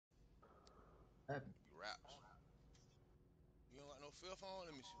You raps. You don't got no fifth on?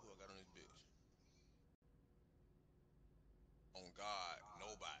 Let me see who I got on this bitch. On God,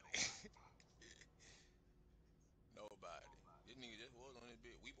 nobody. Nobody. This nigga just was on this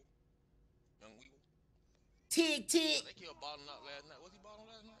bitch. Weeble. Young Weeble. Tick, tick. I think he was balling out last night. Was he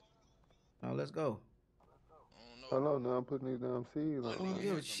balling last night? Oh, let's go. I don't know. Hello, now I'm putting these damn seeds on. I don't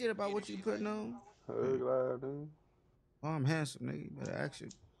give a shit about what you putting on. Glad, dude. Oh, I'm handsome, nigga. You better ask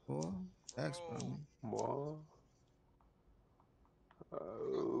it, boy. Ask about me. Boy.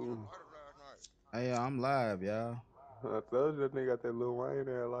 Oh. Hey, I'm live, y'all. I told you that nigga got that little Wayne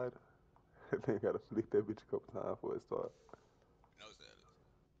there lighter. That nigga gotta flick that bitch a couple times before it start.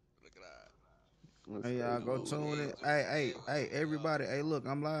 Look at that. Hey, y'all, go tune it. Hey, everybody. Hey, look,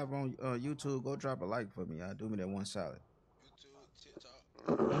 I'm live on YouTube. Go drop a like for me, y'all. Do me that one solid. YouTube, TikTok.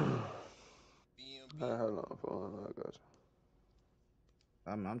 Alright, hold on, phone. I got you.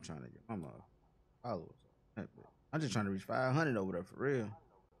 I'm trying to get my followers. I'm just trying to reach 500 over there for real.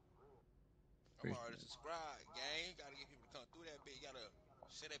 I'm already subscribed, gang. You gotta get people to come through that bit. You gotta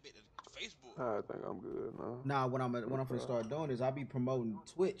share that bit to Facebook. I think I'm good now. Nah, what I'm gonna start doing is I'll be promoting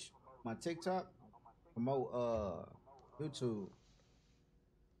Twitch, my TikTok, promote YouTube.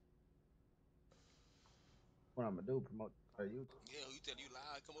 What I'm gonna do, promote YouTube. Yeah, you tell you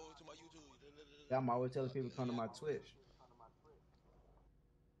live, come over to my YouTube. Yeah, I'm always telling people to come to my Twitch.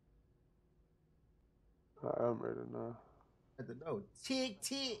 I'm ready now. At the door. Tick,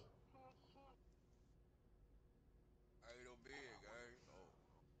 tick. I ain't no big, gang. Oh.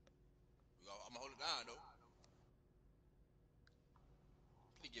 I'm gonna hold it down, though.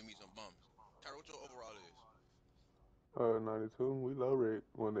 Please give me some bumps. Tyler, what your overall is? 92. We low rate.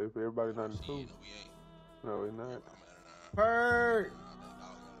 Wonder if everybody 92. No, we ain't. No, we not. Bird.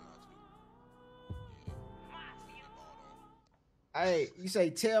 Hey, you say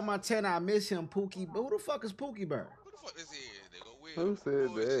tell my tenor I miss him, Pookie. But who the fuck is Pookie Bird? Who the fuck this is? They go weird. Who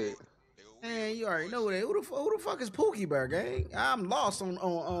said that? Man, you already know that. Who the fuck is Pookie Bird, gang? I'm lost on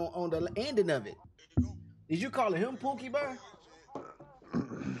the ending of it. Did you call him Pookie Bird?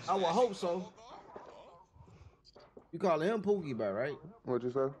 I would hope so. You call him Pookie Bird, right? What'd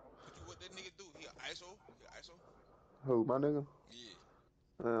you say? What that nigga do? He ISO? Who, my nigga? Yeah.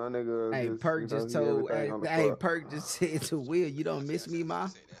 My nigga. Hey, just, Perk just told. Hey, Perk just said to Will, "You don't miss me, ma."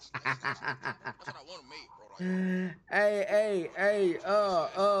 That's what I want to make, bro. Hey,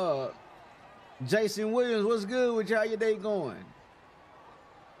 Jason Williams, what's good with you? How your day going?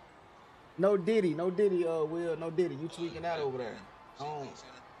 No Diddy, Will, no Diddy. You tweaking out over there. They got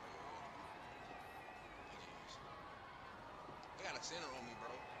a center on me, bro.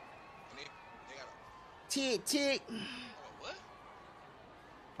 And they got a... Tick. What?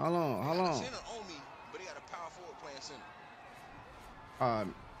 Hold on. They got a center on me, but they got a power forward playing center.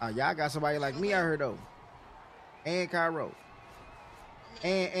 Y'all got somebody like me out here though, and Cairo,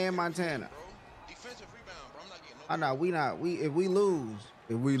 and Montana. Bro. Defensive rebound, bro. I'm not getting no. I know we not. If we lose.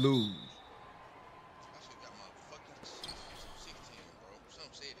 I should got my fucking 16, bro. Some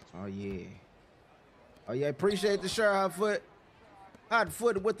said it. Oh yeah. Appreciate the shirt, Hot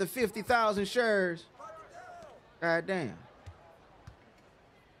foot with the 50,000 shares. God damn.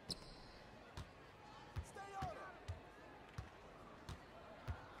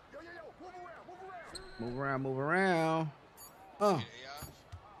 Move around. Where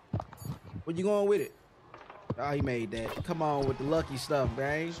you going with it? Oh, he made that. Come on with the lucky stuff,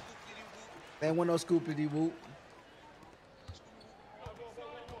 gang. There ain't no scoopity whoop.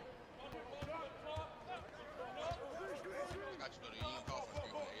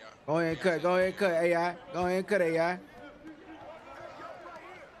 Go ahead and cut, AI. Go ahead and cut, AI.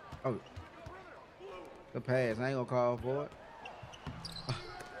 Oh. Good pass. I ain't gonna call for it.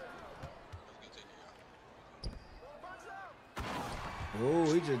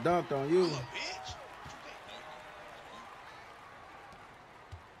 Oh, he just dunked on you.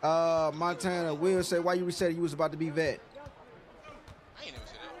 Montana, Will say, why you reset it? You was about to be vet. I ain't never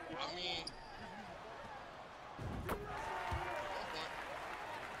said that. I mean, you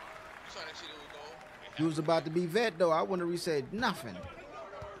saw that shit that was gold. You was about to be vet though. I wouldn't have reset nothing.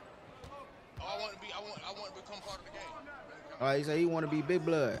 Oh, I want to become part of the game. All right, he said he want to be big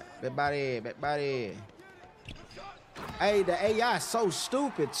blood. Big body. Hey, the AI is so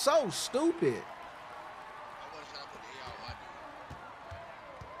stupid.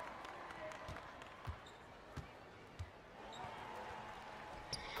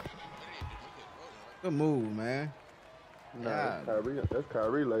 Good move, man. Nah, that's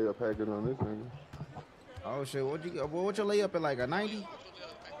Kyrie layup package on this nigga. Oh shit, what your layup at, like a 90?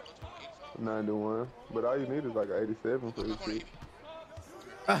 91. But all you need is like an 87 for this shit.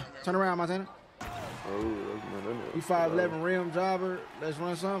 Turn around, Montana. Oh, that's my name. You 5'11" rim driver. Let's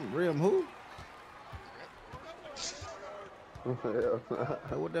run something. Rim who?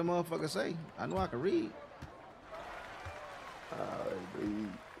 What that motherfucker say? I know I can read.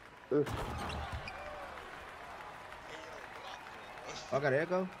 I got an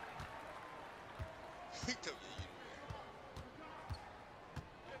echo.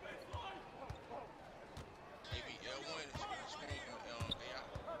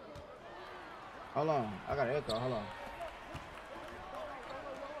 Hold on, I got an echo. Hold on.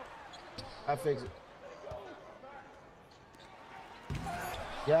 I fix it.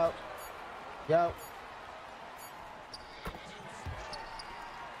 Yep. Yep.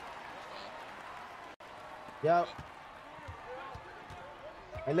 Yep.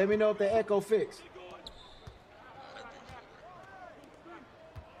 And let me know if the echo fixed.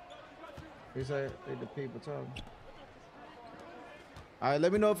 He said the people talking. All right,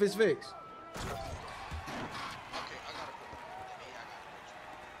 let me know if it's fixed.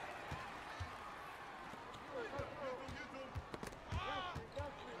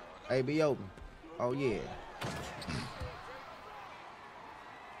 Hey, be open. Oh yeah.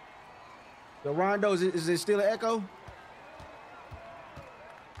 The Rondo, is it still an echo?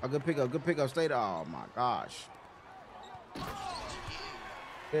 A good pickup, stay there. Oh my gosh.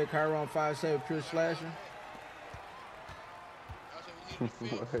 Yeah, Chiron 5'7", pure slasher.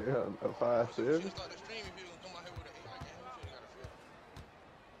 Yeah, a 5'7".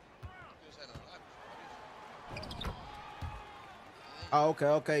 Oh,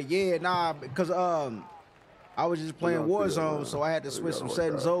 okay. Yeah, nah, because I was just playing Warzone, so I had to switch some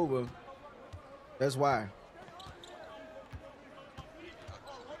settings over. That's why.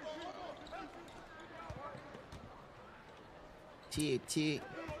 Tick.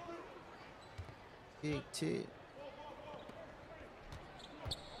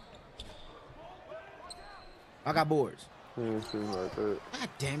 I got boards. Anything like that. God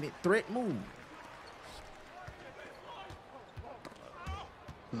damn it, threat move.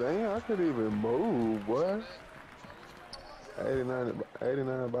 Damn, I couldn't even move, boy. 89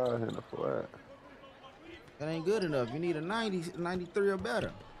 balls in the flat. That ain't good enough. You need a 90, 93 or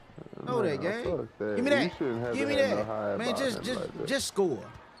better. Know that, gang. That. Give me that. Give me that. No, man, just score.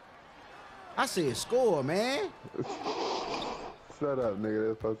 I said score, man. Shut up, nigga.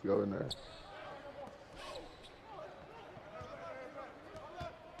 They're supposed to go in there.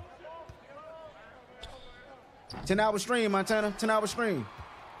 $10-hour stream, Montana. 10-hour stream.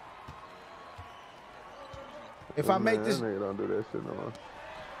 If I make this, nigga don't do that shit no more.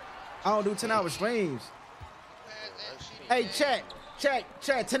 I don't do 10-hour streams. Hey, chat.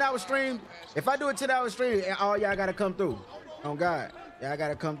 10-hour stream. If I do a 10-hour stream, all y'all gotta come through. On God, y'all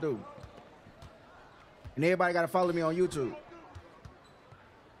gotta come through. And everybody gotta follow me on YouTube.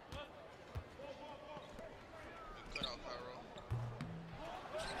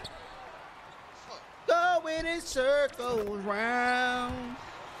 Going in circles round.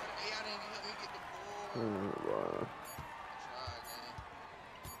 Wow.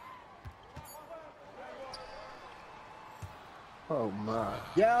 Oh my.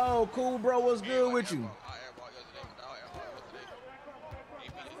 Yo, cool bro, what's good with you?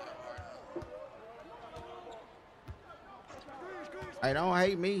 Hey, don't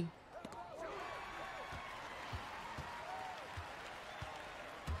hate me.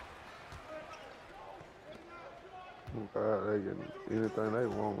 God, they get anything they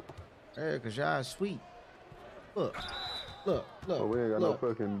want. Yeah, cause y'all sweet. Look. But we ain't got no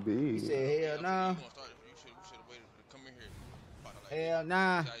fucking B. He said, hell nah. Hell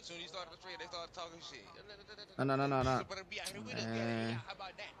nah. As soon as he started the trade, they started talking shit. No.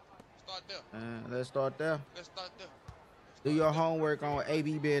 Let's start there. Do your homework on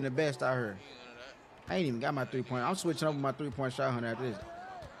AB being the best out here. I ain't even got my 3-point. I'm switching over my 3-point shot hunter after this.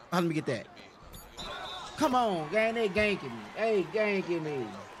 Let me get that. Come on, gang. They ganking me. Hey, ganking me.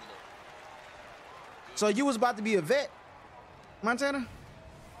 So you was about to be a vet, Montana?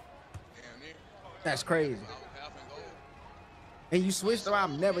 That's crazy. And you switched over?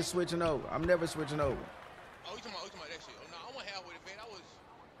 I'm never switching over. I'm never switching over. Oh, you talking about that shit? Oh, no, I went halfway to vet. I was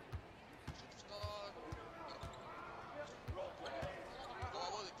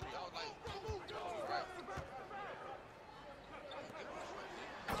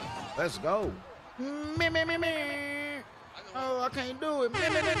Let's go. Oh, I can't do it.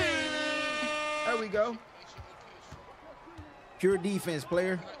 There we go. Pure defense,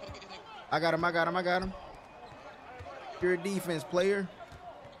 player. I got him. Pure defense, player.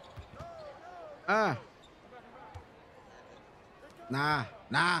 Nah.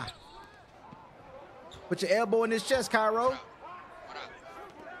 Put your elbow in his chest, Cairo.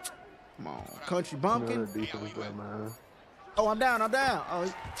 Come on, country You bumpkin. know the defense there, man. Oh, I'm down. I'm down. Oh,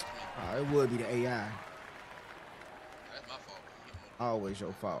 it would be the AI. That's my fault. Always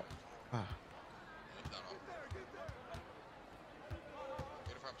your fault. It's not all.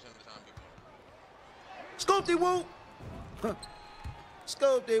 85% of the time, people. Scoop the whoop.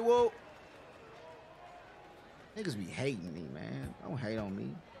 Scoop the whoop. Niggas be hating me, man. Don't hate on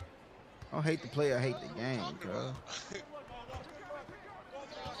me. Don't hate the player, hate the game, cuz.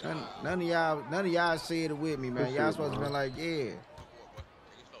 None of y'all said it with me, man. Y'all supposed to be like, yeah.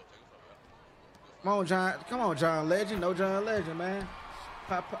 Come on, John. Come on, John Legend. No John Legend, man.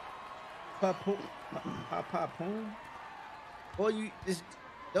 Pop, boom. Boy, you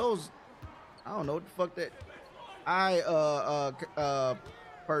those. I don't know what the fuck that.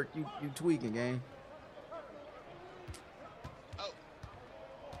 Perk, you tweaking, gang.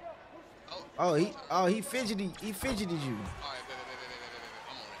 Oh, he fidgeted you. All right, bet. I'm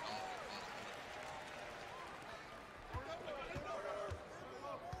on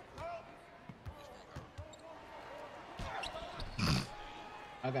it.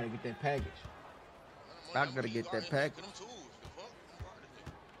 I gotta get that package. I gotta get that package. Get them tools. The fuck?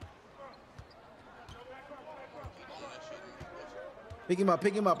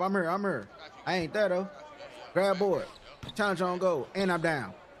 Pick him up. I'm here. I ain't there though. Grab board. Challenge on go. And I'm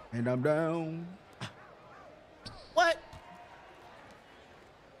down. What?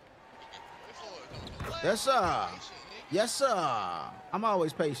 Yes, sir. Yes, sir. I'm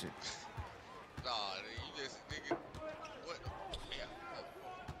always patient. Nah, you just nigga. What? Yeah.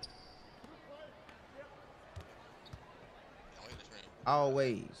 Don't hit the screen.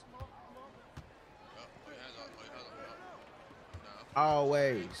 Always. No.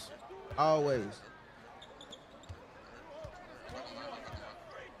 Always.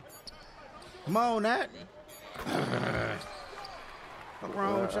 Come on, Nat. What's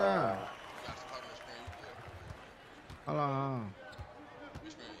wrong with y'all? Hold on.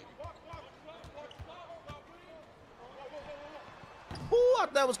 Ooh, I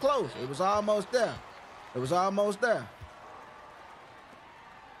thought that was close. It was almost there.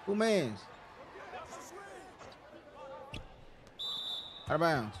 Who mans? Out of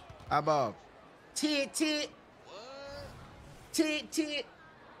bounds. Eyeball. Tit.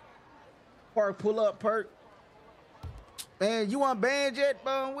 Park, pull up, Perk. Man, you want banned yet,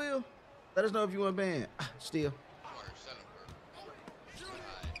 Bone Will? Let us know if you want banned. Still.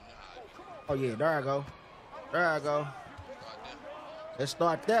 Oh, yeah, there I go. Let's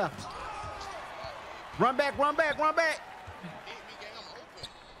start there. Run back.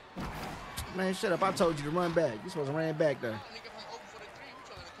 Man, shut up. I told you to run back. You supposed to run back there.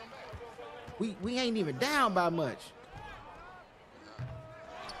 We ain't even down by much.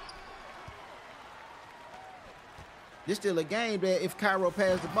 This still a game that if Cairo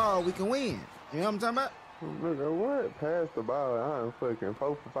pass the ball, we can win. You know what I'm talking about? Nigga, what? Pass the ball. I'm fucking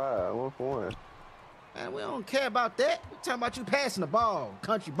 4 for 5, 1 for 1. Man, we don't care about that. We talking about you passing the ball,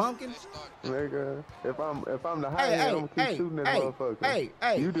 country bumpkin. Nigga, if I'm the high end, I'm gonna keep shooting that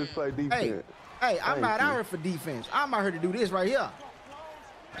motherfucker. You just play defense. I'm not out here for defense. I'm out here to do this right here.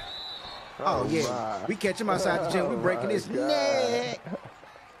 Oh yeah, my. We catch him outside the gym. We breaking his neck.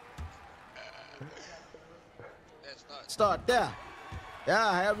 Start there.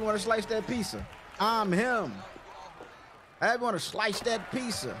 Yeah, however you want to slice that pizza. I'm him. However you want to slice that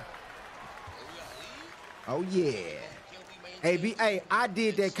pizza. Oh yeah. Hey, I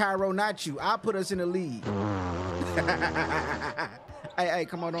did that, Cairo, not you. I put us in the lead. Hey,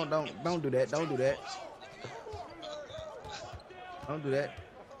 come on, don't do that. Don't do that.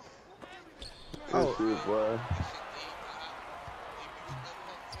 Oh. Shit, boy.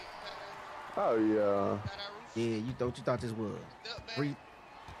 Oh yeah. Yeah, you thought this was free.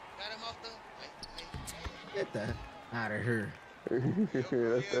 Get that out of here.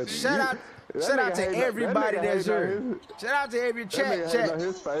 Shout out to everybody that's here. Shout out to every chat.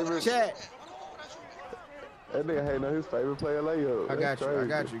 That nigga hating on his favorite player layup. I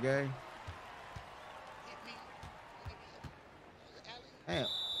got you, gang. Damn.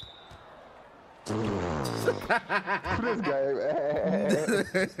 This game.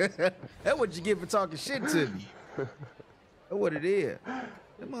 That's what you get for talking shit to me. That's what it is.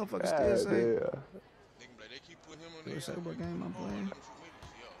 That motherfucker still say. Say what game I'm playing?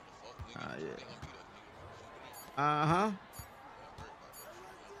 Yeah.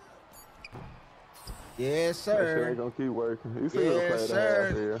 Yes, sir. That shit ain't gonna keep working. You still gonna play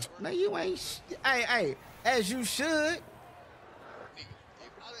that here. No, you ain't. Hey, as you should.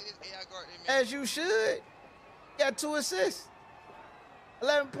 As you should. Got 2 assists.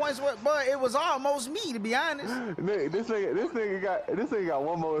 11 points, but it was almost me, to be honest. This nigga got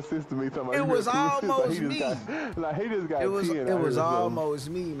one more assist to me. Talking It was almost me. He just got 10. It was almost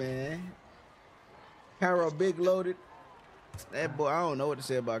me, man. Cairo big loaded. That boy, I don't know what to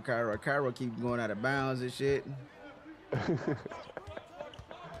say about Cairo. Cairo keep going out of bounds and shit.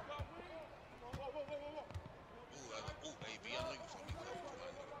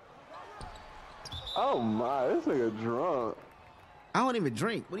 Oh my, this nigga drunk. I don't even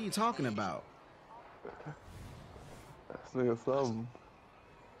drink. What are you talking about? This nigga something.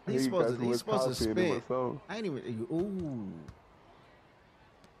 He's supposed to spit. I ain't even. Ooh.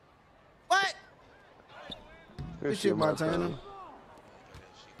 What? This shit Montana.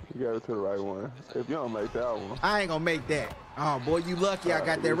 You got it to the right one. If you don't make that one, I ain't gonna make that. Oh boy, you lucky I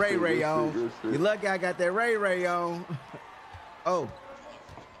got that Ray Ray on. You lucky I got that Ray Ray on. Oh.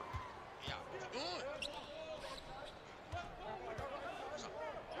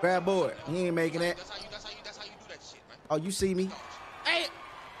 Bad boy, he ain't making that. That's how you do that shit, man. Oh, you see me? Hey,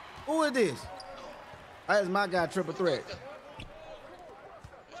 who is this? That's my guy, Triple Threat.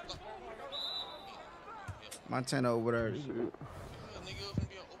 Montana over there.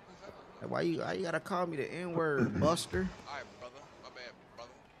 Why you gotta call me the N-word, Buster? All right, brother. My bad,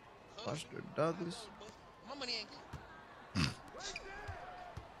 brother. Buster Douglas. My money ain't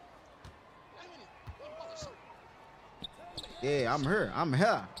Yeah, I'm here. I'm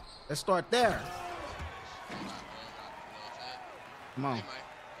here. Let's start there. Come on.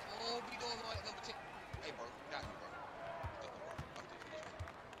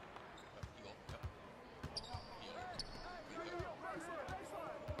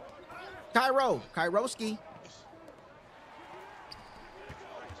 Kairoski.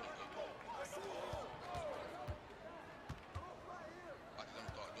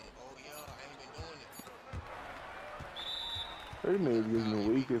 These niggas getting the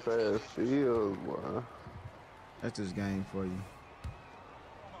weakest ass steals, boy. That's this game for you.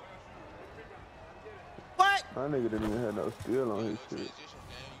 What? My nigga didn't even have no steal on his shit.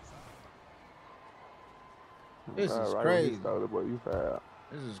 This is right crazy. Started, boy, you foul.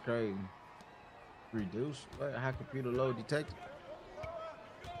 This is crazy. Reduce? What? High computer load detected?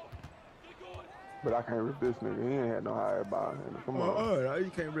 But I can't rip this nigga. He ain't had no higher ball. Come on. Oh,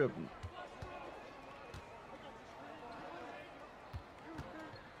 you can't rip him.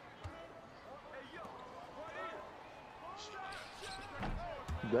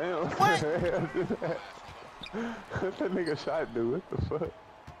 Damn. What? What that nigga shot do? What the fuck?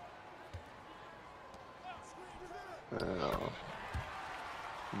 Damn.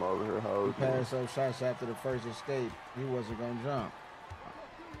 I'm over here holding. He passed those shots after the first escape. He wasn't gonna jump.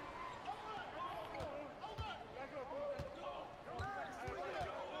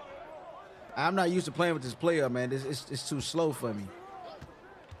 I'm not used to playing with this player, man. It's too slow for me.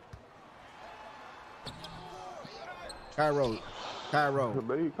 Cairo.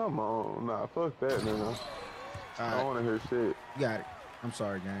 Baby, come on. Nah, fuck that, nigga. I don't want to hear shit. You got it. I'm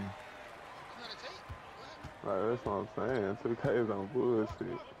sorry, gang. Like, that's what I'm saying. 2K is on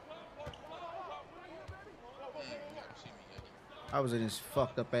bullshit. I was in this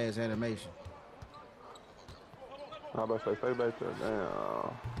fucked up ass animation. How about to say, stay back there?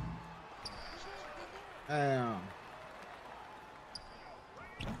 Damn. Damn.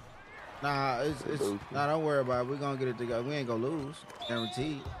 Nah, nah, don't worry about it. We're gonna get it together. We ain't gonna lose.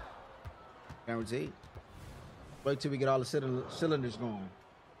 Guaranteed. Guaranteed. Wait till we get all the cylinders going.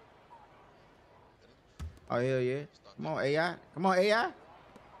 Oh, hell yeah. Come on, AI. Come on, AI.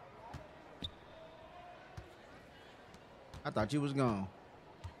 I thought you was gone.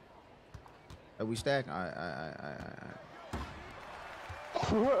 Are we stacked? All right.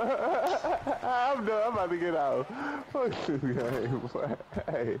 I'm done. I'm about to get out. Fuck this game, boy.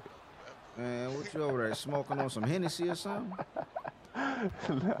 Hey. Man, what you over there smoking on some Hennessy or something?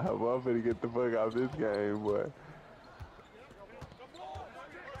 Nah, boy, I'm finna get the fuck out of this game, boy.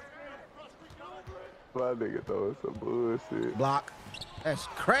 My nigga throwing some bullshit. Block. That's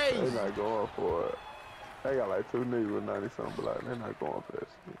crazy. They not going for it. They got like 2 niggas with 90-something block. They're not going for that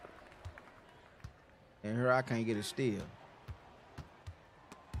shit. And here I can't get a steal.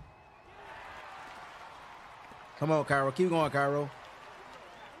 Come on, Cairo. Keep going, Cairo.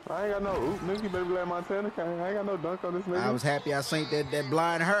 I ain't got no oop, nigga. You better be like Montana. I ain't got no dunk on this nigga. I was happy I synced that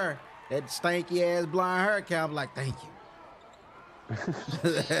blind hair. That stanky ass blind hair count. I'm like, thank you.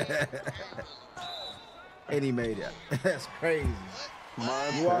 And he made it. That's crazy.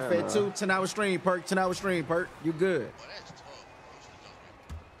 Montana. You off at 2, 10-hour stream, Perk. 10-hour stream, Perk. You good.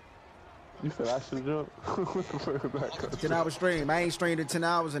 You said I should jump? What the fuck is that? 10-hour stream. I ain't streamed in 10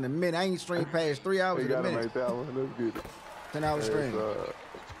 hours in a minute. I ain't streamed past 3 hours in a minute. You gotta make that one. Let's get it. 10-hour stream.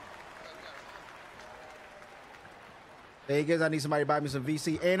 Hey, guess I need somebody to buy me some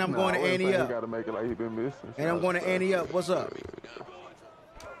VC, and I'm going to Annie Up. Gotta make it like he been missing. And I'm going to Annie Up. What's up?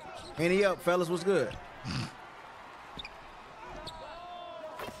 Annie Up, fellas. What's good?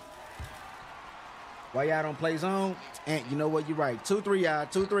 Why y'all don't play zone? And you know what? You're right. 2-3, y'all.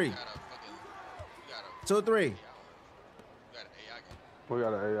 2-3. 2-3. We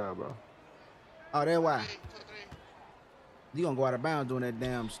got an AI, bro. Oh, that's why. You gonna go out of bounds doing that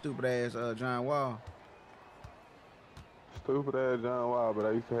damn stupid ass John Wall. Stupid ass John Wall, but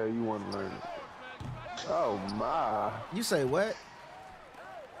I used to have you want to learn it. Oh my. You say what?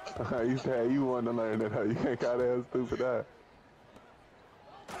 I used to have you want to learn it. You can't call that stupid ass.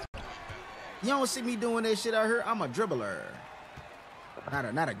 You don't see me doing that shit out here. I'm a dribbler.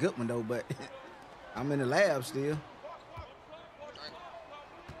 Not a good one though, but I'm in the lab still.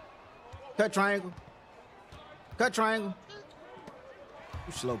 Cut triangle. Cut triangle.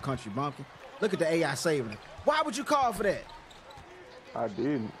 You slow country bumpkin. Look at the AI saving it. Why would you call for that? I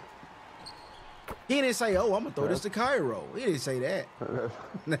didn't. He didn't say, oh, I'm going to throw this to Cairo. He didn't say that. Oh,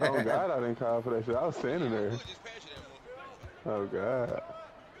 God, I didn't call for that shit. I was standing there. Oh, God.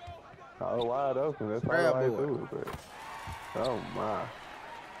 I was wide open. That's how I do it. But... Oh, my.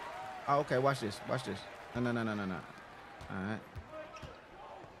 Oh, okay. Watch this. Watch this. No. All right.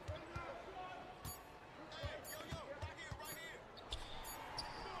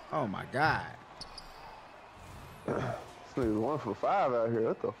 Oh, my God. This nigga's 1 for 5 out here.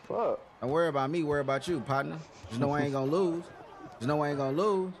 What the fuck? Don't worry about me. Worry about you, partner. Just know I ain't going to lose. Just know I ain't going to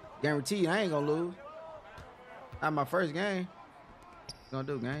lose. Guaranteed I ain't going to lose. Not my first game. What you gonna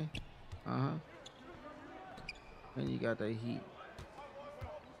do, gang? Uh-huh. And you got that heat.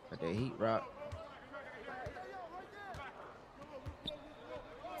 Got that heat rock.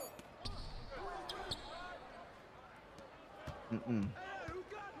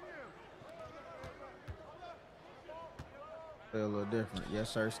 Feel a little different.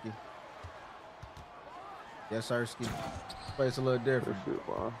 Yes, Sirski. Yes, Sirski. Plays a little different.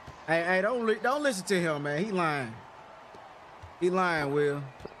 Hey, don't listen to him, man. He lying. He lying, Will.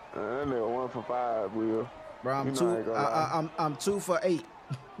 That nigga 1 for 5, Will. Bro, I'm 2 for 8.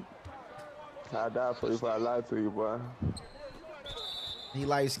 I die for you if I lie to you, boy. He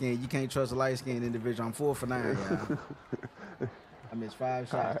light skinned. You can't trust a light skinned individual. I'm 4 for 9, y'all. I missed 5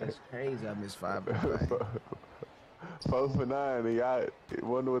 shots. That's crazy. I missed 5. 4 for 9, and y'all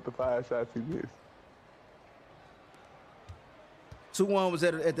wonder what the 5 shots he missed. 2-1 was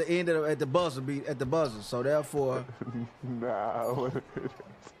at the end of at the buzzer, so therefore. Nah.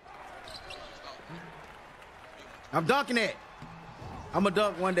 I'm dunking it. I'm gonna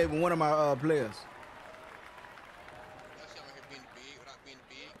dunk one day with one of my players.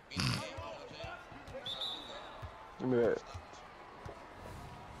 Give me that.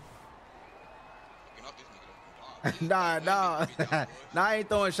 Nah, I ain't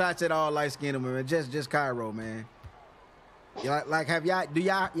throwing shots at all light skinned man. Just Cairo, man. Like have y'all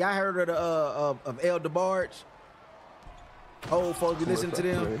heard of El DeBarge? Old folks, you listen to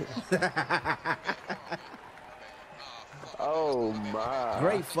them? Oh my.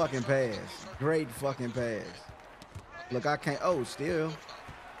 Great fucking pass. Great fucking pass. Look, I can't. Oh, still.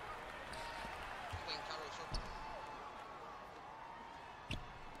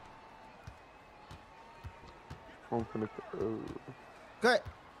 I'm finna. Cut.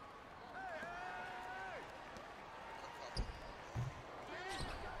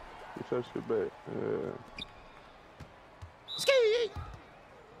 Get your shit back. Yeah. Ski.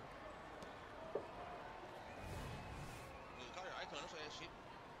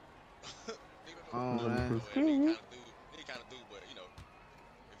 Oh, man. They kind of do, but you know,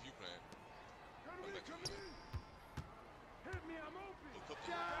 if you playing.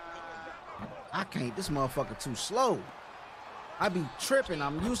 I can't. This motherfucker too slow. I be tripping.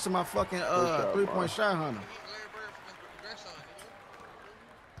 I'm used to my fucking 3-point shot hunter.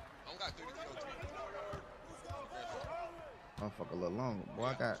 Motherfucker a little longer. Boy,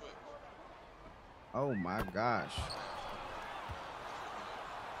 I got. Oh my gosh.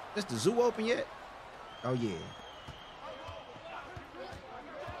 Is the zoo open yet? Oh yeah.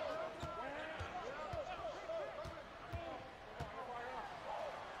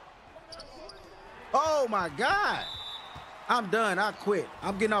 Oh my God. I'm done. I quit.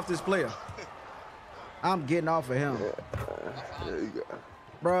 I'm getting off this player. I'm getting off of him. There you go.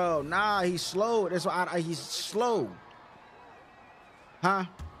 Bro, nah, he's slow. That's why he's slow. Huh?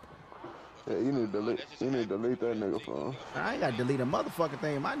 Yeah, you need to delete that nigga phone. I ain't got to delete a motherfucking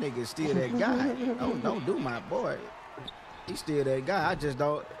thing. My nigga is still that guy. Don't do my boy. He's still that guy. I just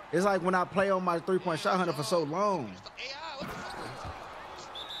don't. It's like when I play on my 3-point shot hunter for so long.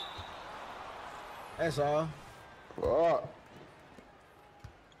 That's all. Fuck.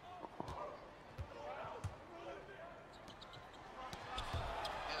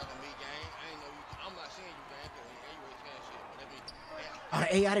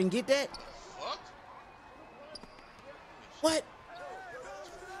 Hey, I didn't get that. Fuck? What?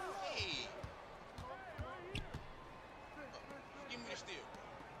 Hey. Give me the steal.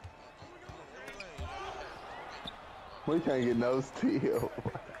 We can't get no steal.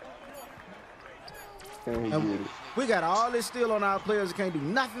 Can't get it. We got all this steal on our players that can't do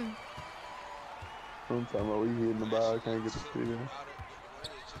nothing. I'm talking about we hitting the ball, can't get the steal.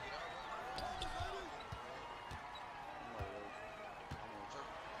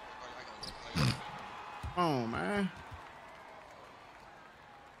 Oh, man.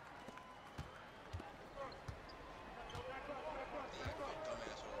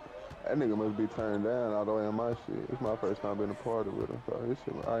 That nigga must be turned down all the way on my shit. It's my first time being a party with him, so his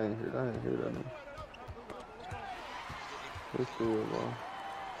shit, I ain't hear that nigga. It's still wrong.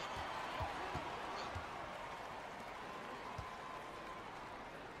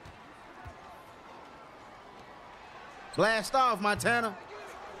 Blast off, Montana.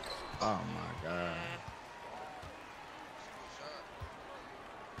 Oh, my God.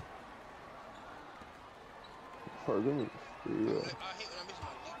 Oh, give me the steal.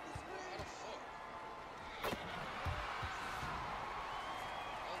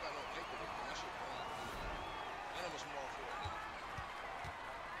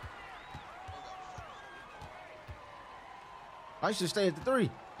 I should stay at the 3.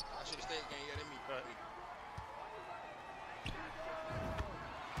 I should have stayed again. Yeah, let me.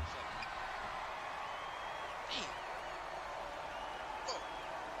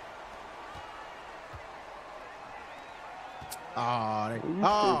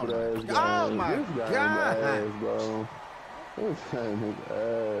 Oh my God. Ass, bro. This guy in his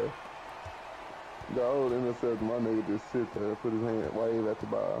ass. Gawd intercept, my nigga just sit there, put his hand, wave at the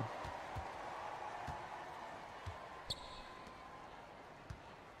ball.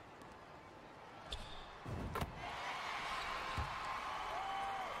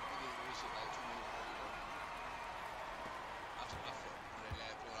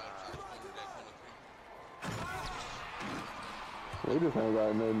 We just ain't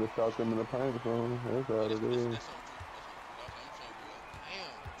got nothing to stop them in the paint from. That's all it is.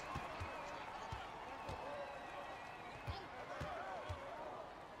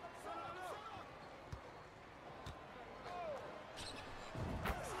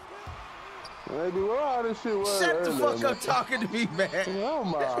 Maybe what all this shit was. Shut the fuck up talking to me, man. Oh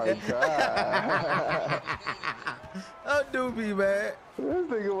my God. Don't do me, man. This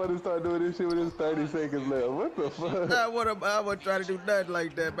nigga want to start doing this shit with his 30 seconds left. What the fuck? I wasn't trying to do nothing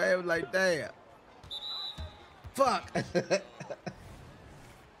like that, man. It was like, damn. Fuck.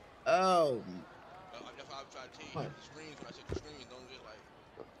 Oh. What?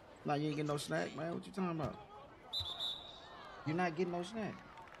 Nah, you ain't getting no snack, man. What you talking about? You're not getting no snack.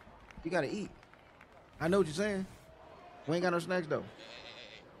 You gotta eat. I know what you're saying. We ain't got no snacks though.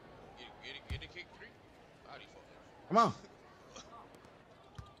 Come on.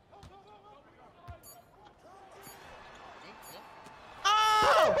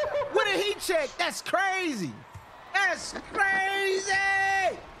 Oh! What did he check? That's crazy. That's crazy.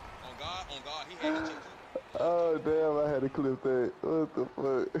 On God, he had to check too. Oh damn, I had to clip that. What the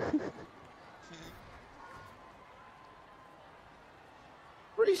fuck?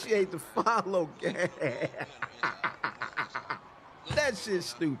 Appreciate the follow, gang. That shit's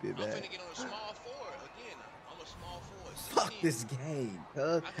stupid, man. I'm finna get on a small forward again. I'm a small forward. Fuck this game,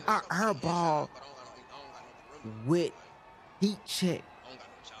 cuz. Our ball with heat check.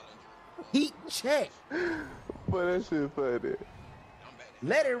 Heat check. Boy, that shit funny.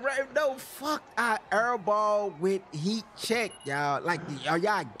 Let it right. No, fuck our air ball with heat check, y'all. Like, are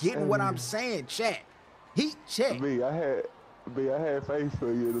y'all getting what I'm saying? Check. Heat check. B, I had face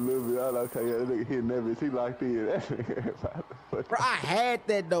for you a little bit. I like how that nigga hitting that bitch. He locked in. That nigga. Bro, I had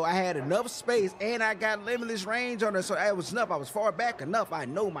that though. I had enough space and I got limitless range on it, so it was enough. I was far back enough. I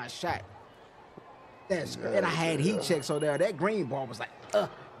know my shot. That's and I had heat check, so there that green ball was like,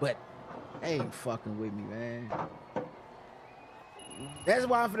 but they ain't fucking with me, man. That's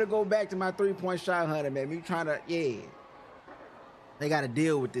why I'm finna go back to my 3-point shot hunter, man. Me trying to, yeah. They gotta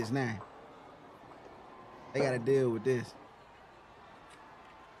deal with this now. They gotta deal with this.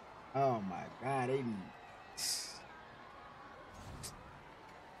 Oh my God, they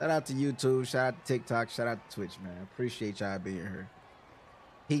shout out to YouTube, shout out to TikTok, shout out to Twitch, man. Appreciate y'all being here.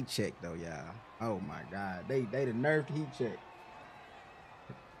 Heat check though, y'all. Oh my God, they the nerfed heat check.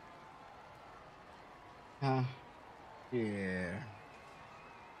 Huh? Yeah.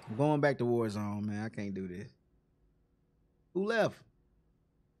 I'm going back to Warzone, man. I can't do this. Who left?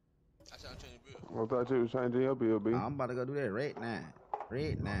 I said I'm changing build. I thought you was changing your build, B. I'm about to go do that right now.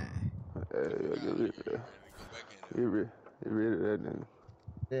 Right now. Hey, get rid of that. Get rid of that nigga.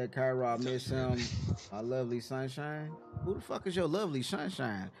 Yeah, Kyra, miss him. My lovely sunshine. Who the fuck is your lovely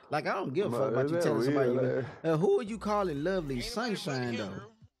sunshine? Like, I don't give a fuck about you telling somebody. Who are you calling lovely sunshine, though?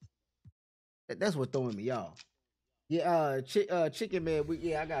 That's what throwing me off. Yeah, Chicken Man.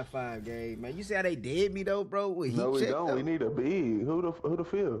 I got 5 games, man. You see how they did me though, bro? No, we don't. Though? We need a big. Who the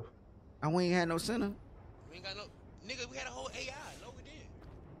fifth? We ain't had no center. We ain't got no nigga. We had a whole AI. No, we did.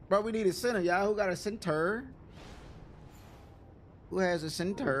 Bro, we need a center, y'all. Who got a center? Who has a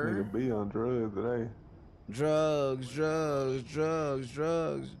center? This nigga be on drugs today. Drugs, drugs, drugs,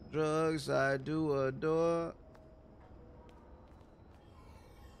 drugs, drugs. I do adore.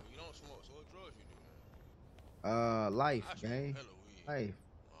 You don't smoke, so what drugs you do, man? Life, gang.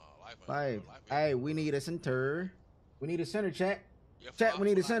 Life. Hey, we need a center. We need a center, chat. Yeah, chat, we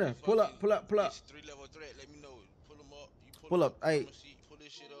need a center. Pull up. 3-level threat. Let me know. Pull them up. You pull up. Hey. Pull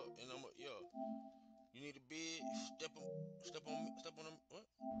this shit up, and I'm yo. You need a bid. Step on them. What?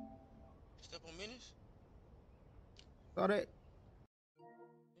 Step on minutes. Saw that. Nigga,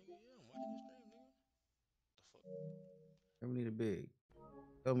 yeah, I'm watching the stream, nigga. The fuck? Yeah, we need a big.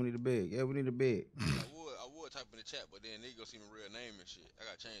 Oh, we need a big. Yeah, we need a big. I would type in the chat, but then they go see my real name and shit. I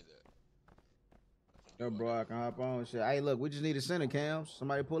gotta change that. Yo, bro, I can hop on shit. Hey, look, we just need a center, Cams.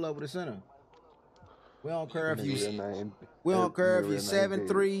 Somebody pull up with a center. We don't care if you. We don't care if you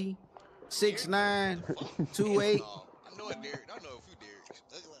 7'3", 6'9", 2'8". I know a Derek. I know a few Dereks.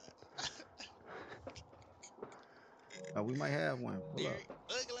 Oh, we might have one. Pull Derek,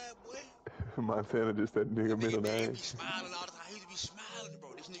 up. ugly boy. Montana just that nigga middle name. He be smiling all the time. He used to be smiling,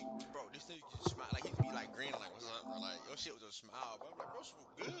 bro. This nigga just smile like he used to be like grinning, like what's up, bro? Like your shit was a smile, bro. I'm like, bro, so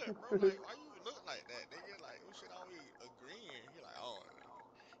good, bro. Like why you look like that, nigga? Like your shit always agreeing. He like, oh,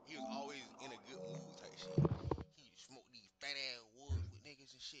 he was always in a good mood type shit. He smoke these fat ass woods with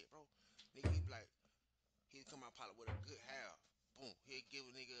niggas and shit, bro. Nigga, he be like, he'd come out probably with a good half. Boom, he'd give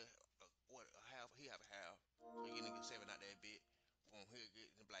a nigga a half. He have a half. So he get nigga 7 out that bit. Boom, he'll get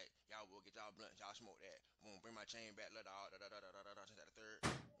like, y'all will get y'all blunt, y'all smoke that. Boom, bring my chain back, let all since at the third.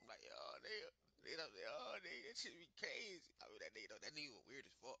 I'm like, yo, nigga, that shit be crazy. I mean, that nigga was weird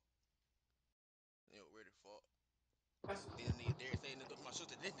as fuck. Then the nigga Derek saying to my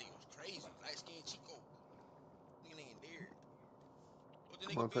sister, this nigga was crazy. Light skinned Chico. Nigga ain't Derek. What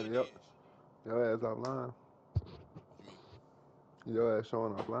the nigga build is? Your ass offline. What you mean? Your ass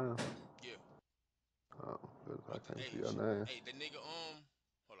showing offline. Yeah. Oh, I can't see your name. Hey, the nigga,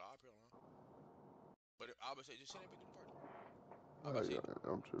 hold on, I'll put it on. But I would say, just send that bitch to the party.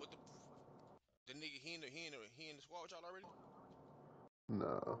 I'm true. The nigga, he in the squad with y'all already?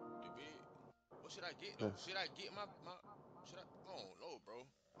 No. The big. What should I get though? Should I get my? Should I? I don't know, bro.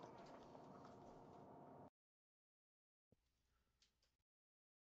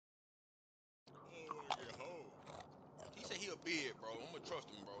 He said he a bid, bro. I'm gonna trust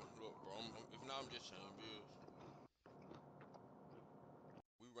him, bro. Look, bro. If not, I'm just changing bills.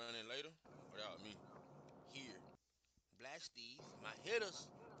 We running later without me. Here, Black Steve, my hitters.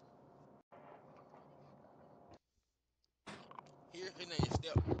 Here, his name is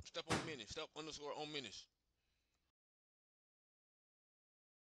Step on minutes. Step underscore on minutes.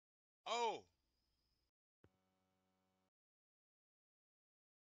 Oh,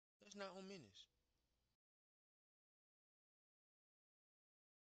 that's not on minutes.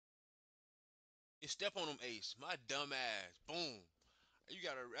 It's Step on them ace. My dumb ass. Boom. I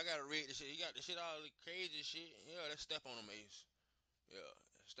gotta read this shit. You got the shit all the crazy shit. Yeah, that's Step on them ace. Yeah,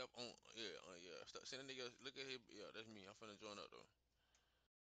 Step on. Yeah. Send a nigga. Look at him. Yeah, that's me. I'm finna join up though.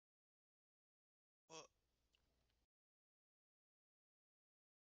 What?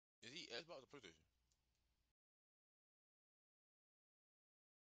 Is he Xbox or PlayStation?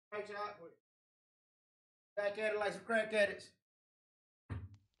 Right, y'all. Back at it like some crack addicts.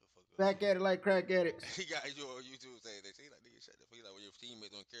 Back at it like crack addicts. He got you on YouTube saying they say like nigga shut the fuck like when your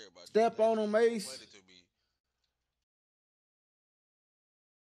teammates don't care about Step you. On them, Ace.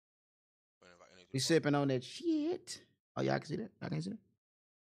 We sipping on that shit. Oh, y'all can see that? Y'all can't see that?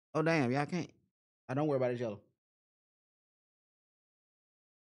 Oh, damn, y'all can't. Don't worry about it, yellow.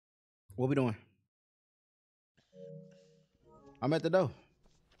 What we doing? I'm at the door. Oh,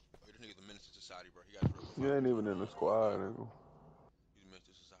 this nigga's a menace to society, bro. He got you ain't even in the squad, nigga. He's a menace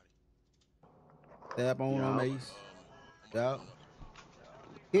to society. Step on them, Ace. Yeah.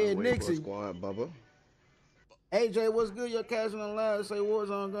 Here, Nixie. Squad, Bubba. AJ, what's good? Your cash on the line say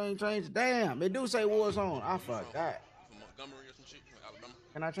Warzone game change. Damn, they do say Warzone. I forgot. From Montgomery or some shit, from Alabama.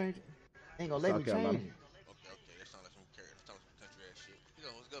 Can I change it? Ain't gonna let South me Carolina. change it. Okay. That sound like some character. That sound like some country ass shit. You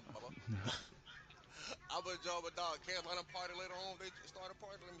know what's good, Bubba? I'm a job a dog. Carolina party later on. They start a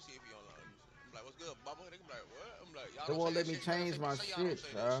party. Let me see if he online. Let me see. I'm like, what's good, Bubba? They be like, what? I'm like, y'all It don't say won't that let me shit. Y'all change my say y'all don't shit,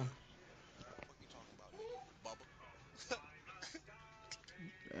 say that y'all. shit. Fuck you talking about, nigga? Bubba.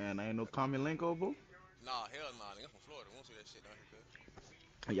 And ain't no common link over. Nah, hell nah, nigga. I'm from Florida. We don't say that shit down here,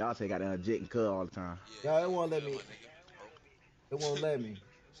 cuz. Y'all say got that jet and cut all the time. Yeah, Yo, it yeah, won't let cuz, me. my nigga. Bro. It won't let me. Shit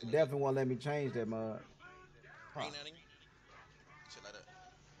It like that. definitely won't let me change that mud. Huh. Ain't that nigga? Shit like that.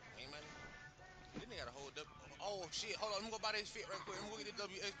 Ain't my nigga? This nigga got a whole Oh shit, hold on, let me go buy this fit right quick. Let me go get the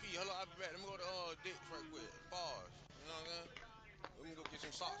WSP. Hold on, I'll be back. Let me go to Dick's right quick. Pause. You know what I'm saying? Let me go get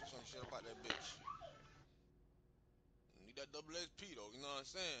some socks or some shit about that bitch. Need that double SP though, you know what I'm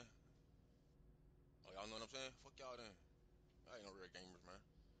saying? Oh, y'all know what I'm saying? Fuck y'all then. I ain't no real gamers, man.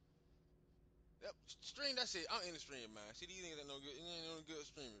 Yep, stream, that's it. I'm in the stream, man. See, these niggas ain't no good, ain't no good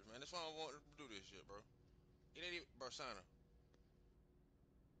streamers, man. That's why I want to do this shit, bro. It ain't even, bro, Sana.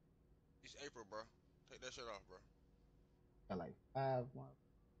 It's April, bro. Take that shit off, bro. Got like 5 1.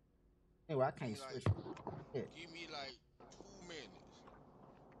 Anyway, I Give can't me like, switch. Yeah. give me like 2 minutes.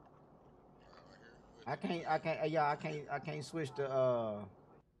 Alright, right here. Where's I the can't. video? I can't. Yeah, I can't switch to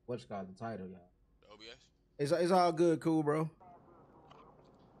what's called the title, y'all. The OBS? It's all good, cool, bro.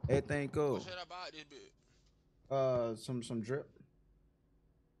 Everything What cool. should I buy this bit? Some drip.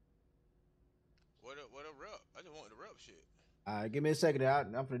 What a rep? I just want the rep shit. All right, give me a second.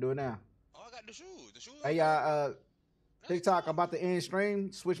 I'm gonna do it now. Oh, I got the shoes. The shoes Hey, on there? y'all. That's TikTok. I'm tough. about to end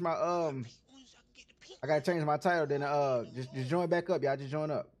stream. Switch my Oh, I got pink ones. I can get the pink I gotta ones. change my title. Then Oh, I ain't just know. join back up, y'all. Just join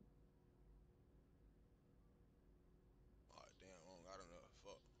up. Alright, damn. I don't got enough.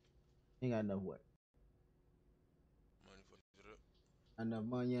 Fuck. Ain't got enough what? Money for the drip. Enough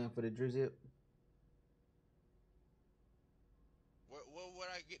money for the drizzy. Where would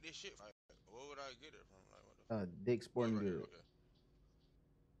I get this shit from? Where would I get it from? Like, what the fuck? Dick Oh, it's Sporting right here. Goods. Okay.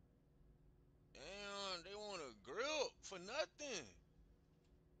 Damn, they want a grill for nothing.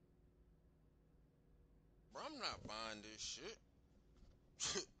 Bro, I'm not buying this shit.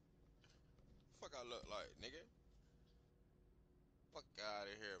 Fuck I look like, nigga. Fuck out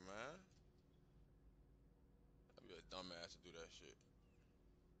of here, man. I'd be a dumbass to do that shit.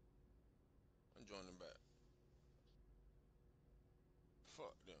 I'm joining back.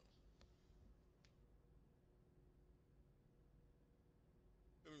 Fuck them.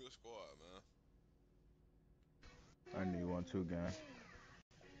 Give me a squad, man. I need 1 2 gang.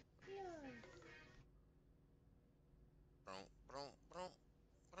 Brum, brum, brum,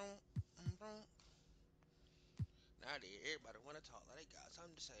 brum, brum. Now everybody wanna talk like they got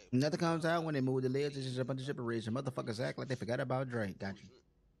something to say. Nothing comes out when they move the legs. It's just a bunch of separation. Motherfuckers act like they forgot about Drake. Oh Got you. shit.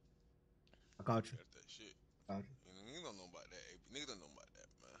 I caught you. That's that shit. Got you. Niggas don't know about that. Niggas don't know about that,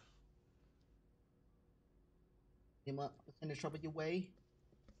 man. Came up, send the trouble your way.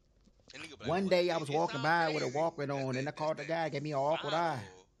 And nigga be like, One what? day I was It walking sound by with a crazy. Walkman on, and I called the guy, gave me an That awkward eye.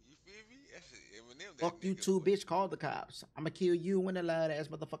 vinyl. You feel me? That's Eminem. That Fuck you nigga, too, boy. bitch. Call the cops. I'ma kill you when the loud ass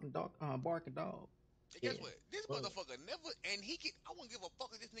motherfucking dog, barking dog. And Yeah. guess what? This Fuck. motherfucker never, and he can. I wouldn't give a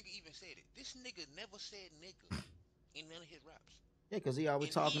fuck if this nigga even said it. This nigga never said nigga in none of his raps. Yeah, cause he always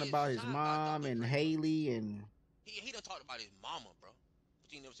And talking he is about his signed by mom Dr. and Dre, bro. Haley and. He done talked about his mama, bro.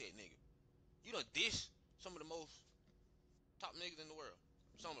 But he never said nigga. You done diss some of the most top niggas in the world.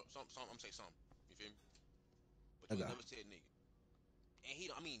 Some I'm gonna say some. You feel me? But you ain't Okay. never said nigga. And he,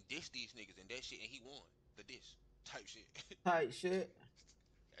 I mean, diss these niggas and that shit, and he won the diss type shit. Tight shit.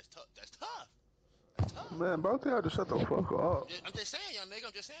 That's tough. That's tough. That's tough. Man, both of y'all just shut the fuck up. I'm just saying, y'all nigga.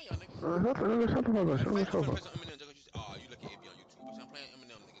 I'm just saying, y'all nigga. Shut the fuck up. I'm Shut finna the play fuck some up. Eminem just cause you say, oh, you look at AB on YouTube. But I'm playing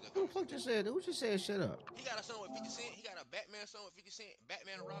Eminem, nigga, just cause Who you the said fuck that just shit. said? Who just said shut up? He got a song with 50 Cent. He got a Batman song with 50 Cent.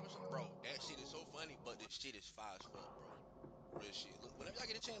 Batman and Robinson. Bro, that shit is so funny, but this shit is fire as fuck, bro. Real shit. Look, whenever y'all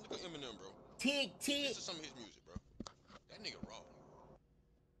get a chance, look at Eminem, bro. Tick tick. Listen to some of his music, bro. That nigga raw.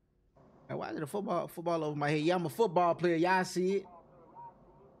 And why did a football over my head? Yeah, I'm a football player. Y'all see it?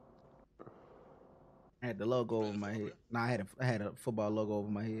 I had the You logo playing over a my football head. player? Nah, I had a football logo over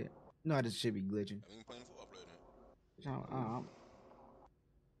my head. You know how this shit be glitching. I mean, playing a football player then.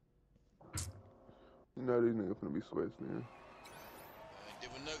 You know these niggas finna be switched, man.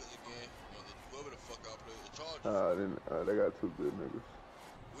 Denver Nuggets again. Whoever the fuck I play. The Chargers. Then they got two good niggas.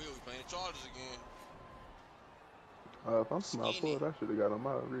 We playing the Chargers again. If I'm from Skinny. Outport, I should have got on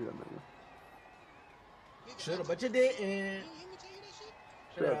my real nigga. Nigga, Shoulda, but you didn't. you hear me tell you that shit?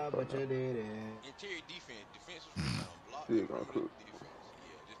 Shut Shoulda, the but fuck you up. didn't. Interior defense. Defense was rebound. Block Still and gonna perimeter cook. defense.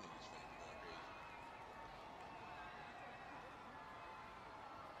 Yeah, this nigga's finna be going crazy.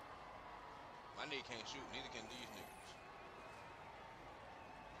 My nigga can't shoot. Neither can these niggas.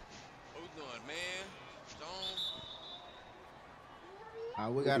 doing, man?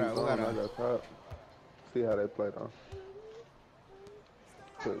 Zone. We gotta. I got top. See how they play though.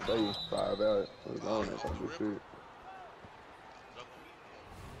 They 5 out. Zone ain't gonna do shit.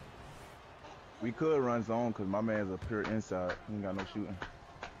 We could run zone because my man's a pure inside. He ain't got no shooting.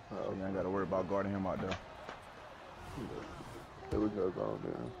 So you ain't got to worry about guarding him out there. Here we go, zone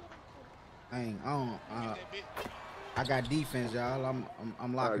then. I got defense, y'all.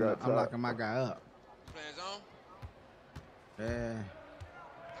 I'm locking my guy up. Playing zone? Yeah.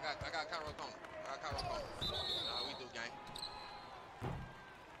 I got Cairo corner. Nah, we do, gang.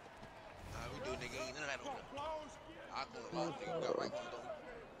 Nah, we do, nigga. Ain't none of that over there. I corner long, nigga. You got right corner, though.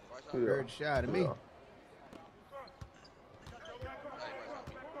 Right side. Heard the shot at me.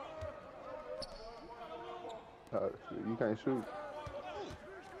 You can't shoot.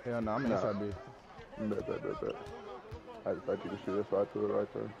 Hell no, I'm inside B. Bet. I just thought you could shoot. That's why I threw it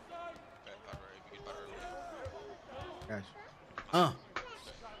right there. Gotcha.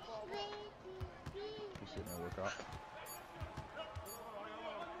 This shit don't work out.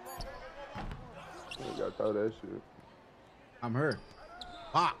 You gotta throw that shit. I'm hurt.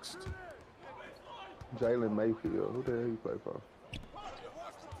 Boxed. Jalen Mayfield. Who the hell you play for?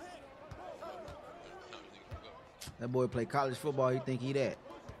 That boy play college football. He think he that.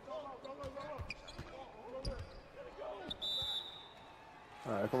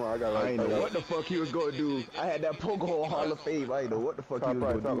 Alright, come on. I ain't know what the fuck he was gonna do. I had that poke hole Hall of Fame. I ain't know what the fuck he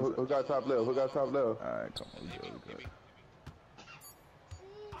was gonna do. Who got top left? Alright, come on. We good.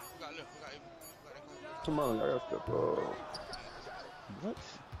 Come on, I gotta step up. What?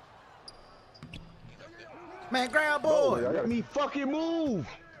 Man, grab boy. Let me fucking move.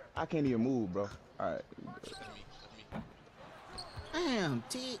 I can't even move, bro. Alright. Damn,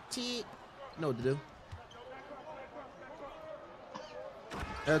 tick. Know what to do.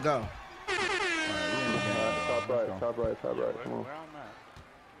 There we go. Top right. Come on.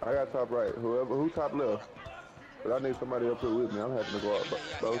 I got top right. Who top left? But I need somebody up here with me. I'm having to go out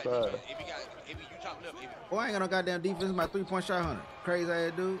both sides. Boy, I ain't got no goddamn defense. My 3-point shot hunter. Crazy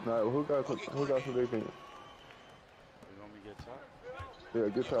ass dude. Nah, who got some defense? Yeah,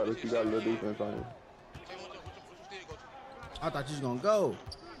 get top if you got a little defense on you. I thought you was gonna go.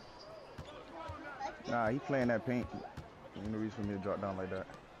 Nah, he playing that paint. Ain't no reason for me to drop down like that.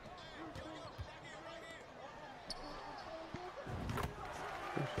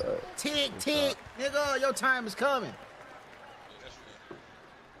 Tick. Nigga, your time is coming.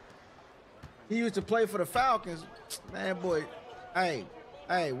 He used to play for the Falcons. Man, boy. Hey,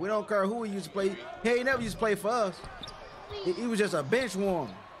 we don't care who he used to play. He never used to play for us. He was just a bench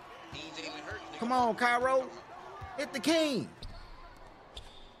warmer. Come on, Cairo. Hit the king.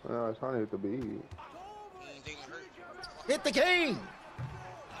 No, it's trying to hit the bead. Hit the king.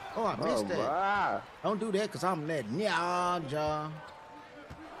 Oh, I missed that. My. Don't do that because I'm that ninja.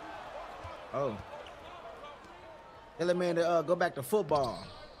 Oh. Tell that man to go back to football.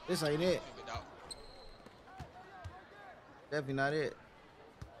 This ain't it. Definitely not it.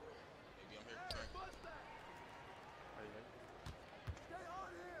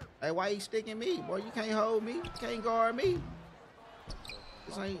 Hey, why you sticking me? Boy, you can't hold me. You can't guard me.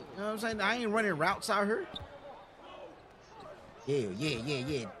 This ain't, you know what I'm saying? I ain't running routes out here. Yeah.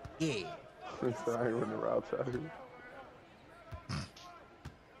 I ain't running routes out here.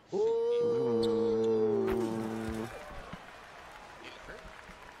 Ooh.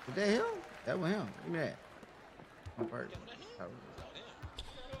 Is that him? That was him. Give me that. On purpose.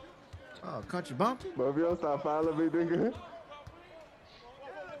 Oh, country bumpy? But if you don't stop following me, nigga.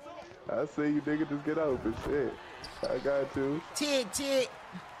 I see you, nigga. Just get open. Shit. I got you. Tick.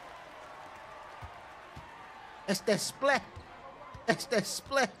 That's that splat.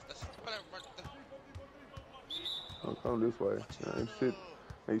 Don't come this way.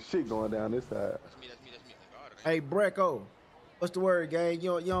 Ain't shit going down this side. That's me. Hey, Brecko. What's the word, gang?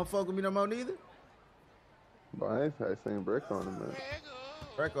 You don't fuck with me no more neither? But I ain't seen Brick on him, man.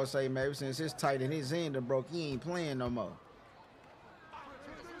 Brecko say, maybe since his tight and his end done broke, he ain't playing no more.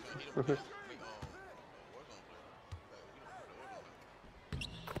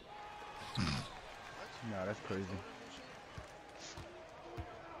 Nah, that's crazy.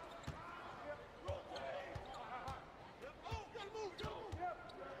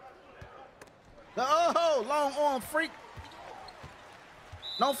 Oh, long arm freak.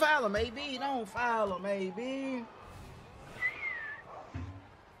 Don't foul him, maybe. Don't foul him, maybe.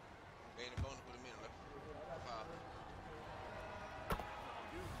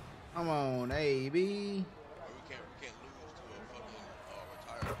 Come on, AB. We can't lose to a fucking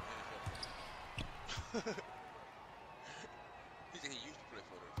retired NFL. He said he used to play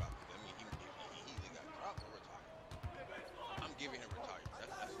for the Falcons. I mean, he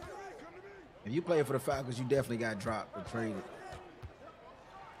If you play for the Falcons, you definitely got dropped or traded.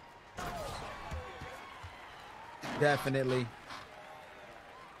 Definitely.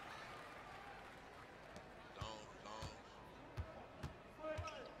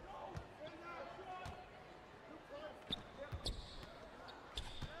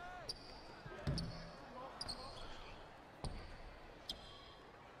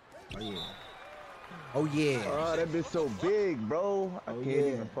 Oh yeah. Oh yeah. Oh, that bitch so big, bro. I can't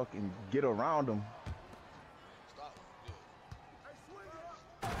even fucking get around him.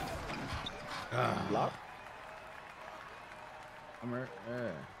 Block. I'm hurt.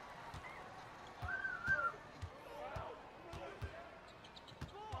 Yeah.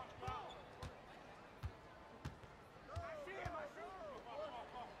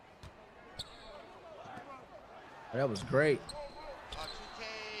 That was great.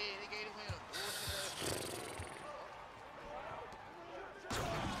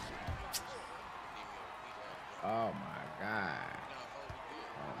 Oh my God.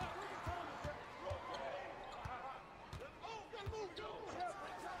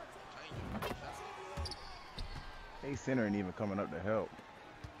 Hey, center ain't even coming up to help.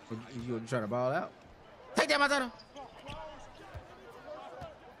 You trying to ball out? Take that, Montana.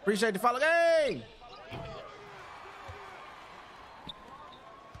 Appreciate the follow. Hey!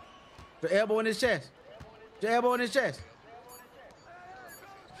 The elbow in his chest. The elbow in his chest.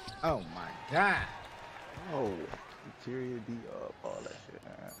 Oh my God. Oh, interior D up, all that shit,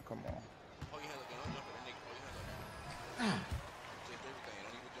 man. Come on.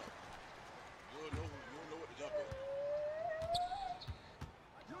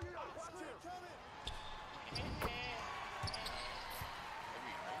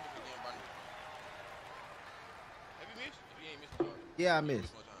 Yeah, I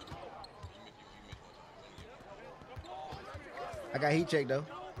missed. I got heat check though.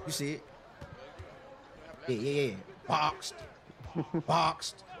 You see it? Yeah. Boxed.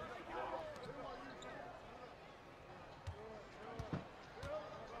 Boxed.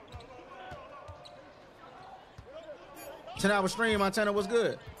 10-hour stream, Montana was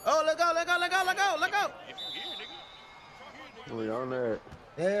good. Oh, let go. We on that.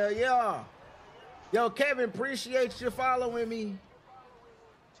 Hell yeah. Yo, Kevin, appreciate you following me.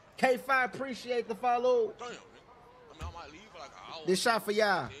 K5, appreciate the follow. This shot for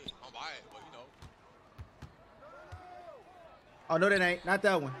y'all. Oh, no, that ain't. Not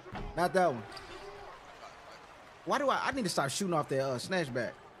that one. Not that one. Why do I need to stop shooting off that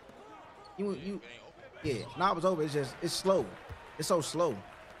snatchback. Yeah, no, it was over. It's slow. It's so slow.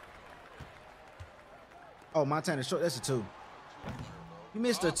 Oh, Montana short. That's a 2. You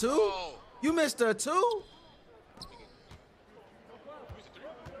missed a 2? You missed a 2?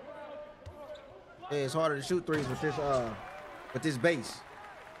 Yeah, it's harder to shoot threes with this base.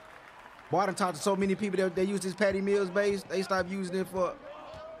 Boy, I done talked to so many people that they use this Patty Mills base. They stopped using it for.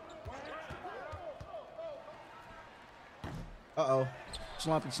 Uh-oh.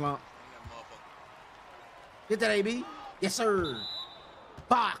 Slumpy slump. Get that, AB. Yes, sir.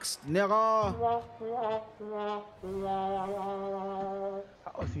 Boxed, nigga.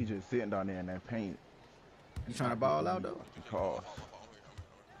 How is he just sitting down there in that paint? You trying to ball out, though? Pause.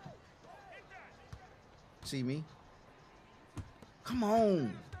 See me? Come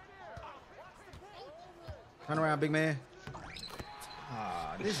on. Turn around, big man.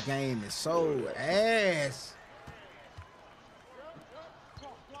 Ah, this game is so ass.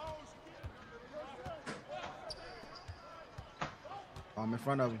 I'm in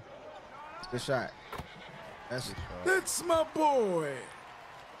front of him. Good shot. That's my boy.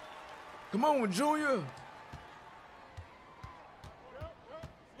 Come on, Junior.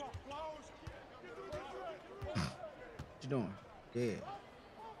 What you doing? Yeah.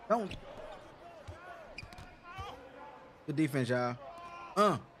 Don't. Good defense, y'all.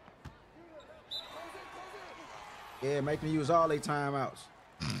 Yeah, make them use all their timeouts.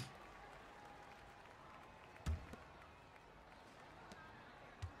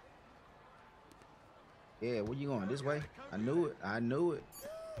 Yeah, where you going? This way? I knew it. I knew it.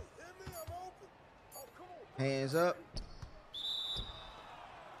 Hands up.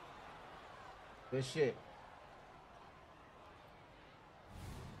 Good shit.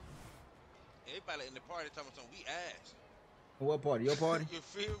 Everybody in the party talking about we ass. What party? Your party? You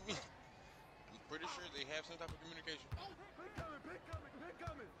feel me? I'm pretty sure they have some type of communication.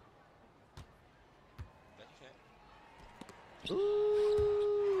 Ooh.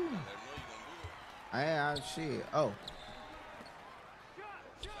 Shit. Oh.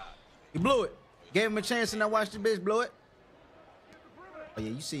 You blew it. Gave him a chance and I watched the bitch blow it. Oh, yeah,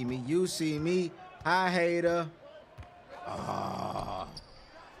 you see me. You see me. Hi, hater. Ah.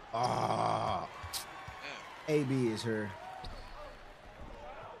 Ah. AB is here.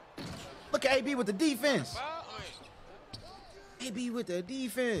 Look at AB with the defense. AB with the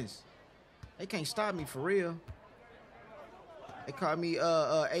defense. They can't stop me for real. They call me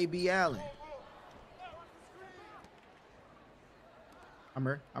AB Allen. I'm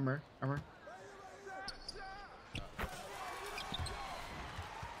here.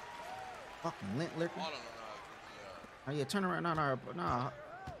 Fucking lint liquor. Oh yeah, turn around. Nah.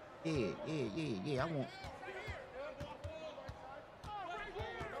 Yeah. I want.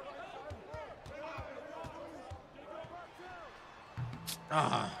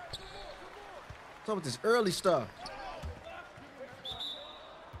 What's up with this early stuff?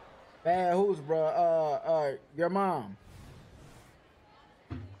 Bad who's, bro? Your mom.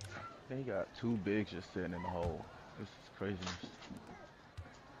 They got two bigs just sitting in the hole. This is craziness.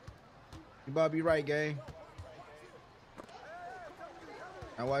 You about to be right, gang.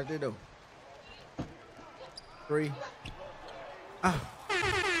 Now watch they do. 3.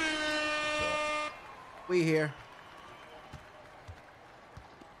 We here.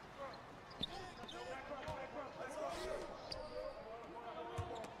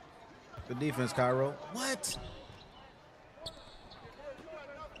 The defense, Cairo. What?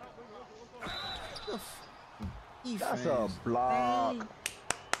 That's a block. Dang.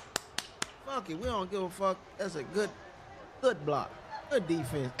 Fuck it, we don't give a fuck. That's a good block. Good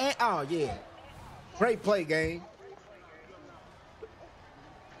defense. And oh yeah. Great play, game.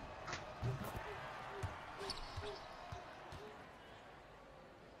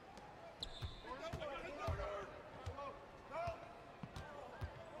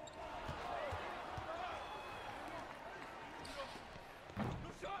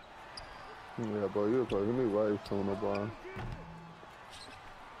 Yeah, boy, you're fucking me right on the ball.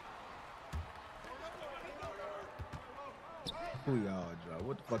 Who y'all drop?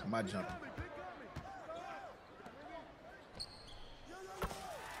 What the fuck am I jumping?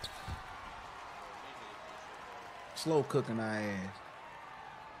 Slow cooking our ass.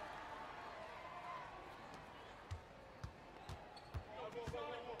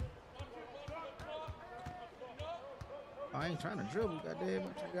 I ain't trying to dribble, goddamn.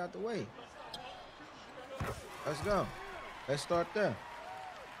 I'm trying to get out the way. Let's go. Let's start there.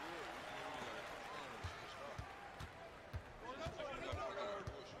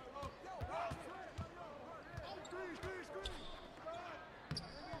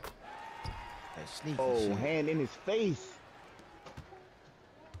 That sneaky shit. Hand in his face.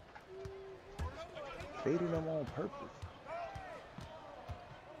 Baiting him on purpose.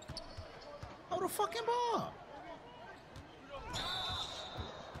 Oh, the fucking ball.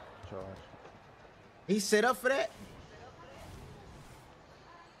 Charge. He set up for that?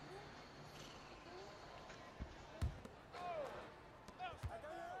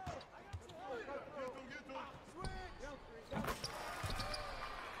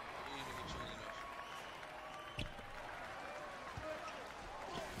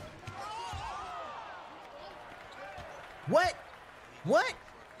 What? What?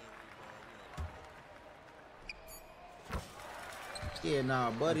 Yeah, nah,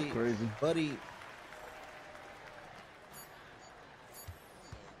 buddy. That's crazy. Buddy.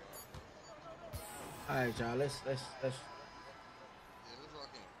 All right, y'all. Let's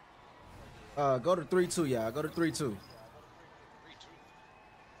go to 3-2, y'all. Go to 3-2.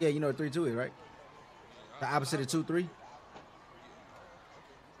 Yeah, you know what 3-2 is, right? The opposite of 2-3.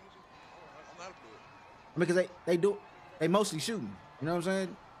 I mean, cause they mostly shooting. You know what I'm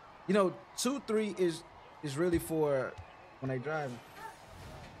saying? You know, 2-3 is really for when they driving.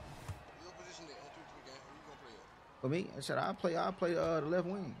 For me, I said I'll play the left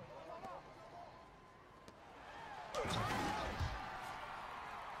wing.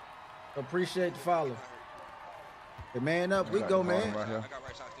 Appreciate the follow. The man up, we go, man. Right here.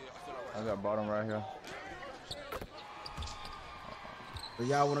 I got bottom right here. So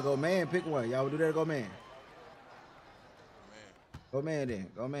y'all want to go man? Pick one. Y'all would do that or go man? Go man then.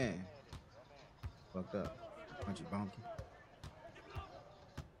 Go man. Fucked up. Bunch of bonky.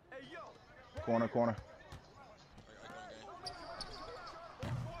 Corner.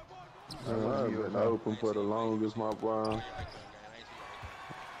 I've been open for the longest, my boy.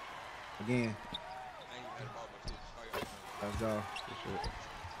 Again. Let's go.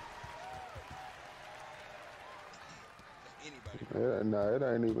 Yeah, nah, it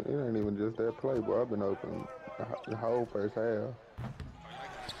ain't even just that play, boy. I've been open the whole first half.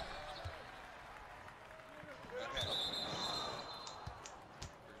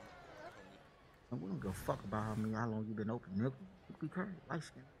 We don't give a fuck about how long you been open, nigga. Be crazy, light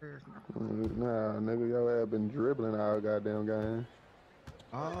skin ass. Nah, nigga, your ass been dribbling all goddamn game.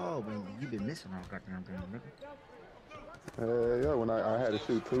 Oh, man, you been missing all goddamn thing, nigga. Yeah, when I had to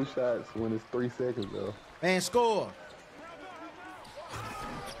shoot 2 shots when it's 3 seconds though. Man, score.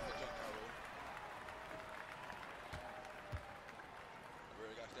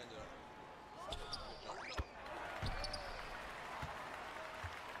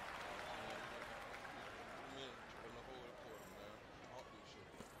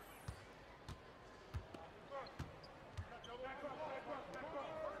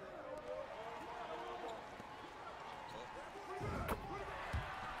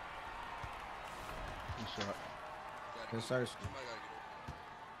 Good search.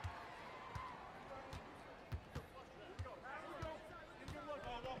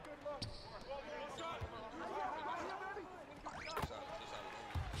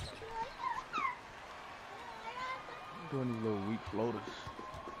 Doing these little weak floaters.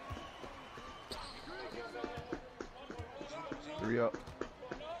 3 up.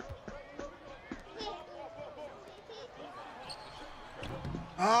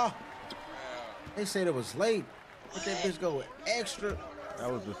 Oh, they said it was late. Let that bitch go extra.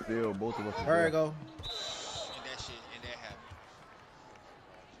 That was the steal. Both of us. There you go. And that shit, and that happened.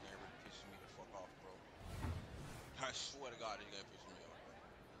 That really pisses me the fuck off, bro. I swear to God, this game pisses me off.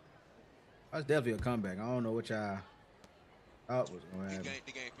 That's definitely a comeback. I don't know what y'all thought was going to happen.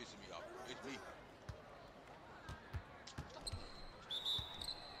 The game pisses me off. It's me.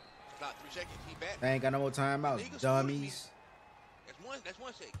 Not 3 seconds. He back. They ain't got no more timeouts, dummies. That's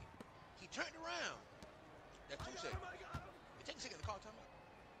 1 second. He turned around. That's 2 seconds. It takes a second to call timeout.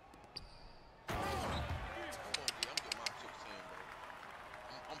 I'm getting my 16, bro.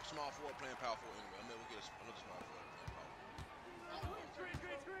 I'm small forward playing power forward anyway. I'm never get another small forward playing power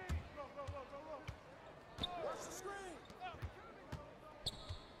forward. Watch the screen.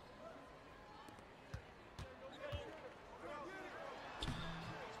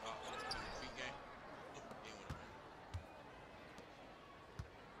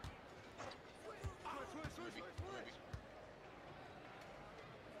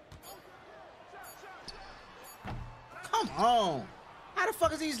 Come on. How the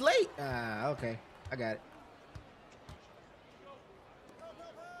fuck is he's late? Okay. I got it.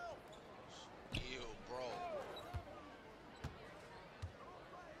 Ew, bro.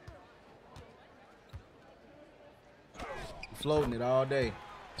 Floating it all day.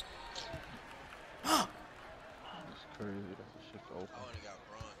 That's crazy. That's a shit open. I only got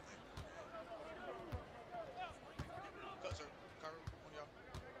bronze, man. Cut, sir. Carter, one of y'all.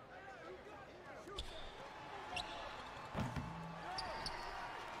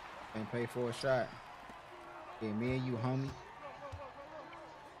 And pay for a shot. Yeah, me and you, homie.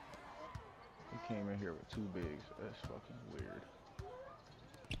 He came in here with 2 bigs. That's fucking weird.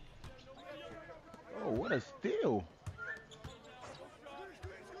 Oh, what a steal.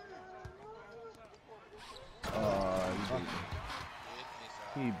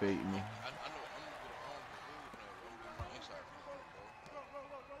 He bait me.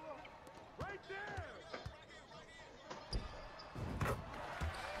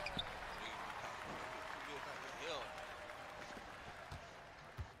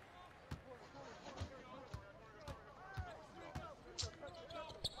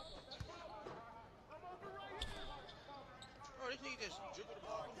 This nigga just dribbled the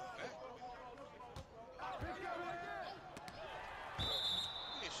ball back.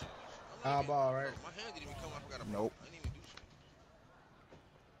 Foul ball, right? My hand didn't even come. I forgot about Nope. I didn't even do shit.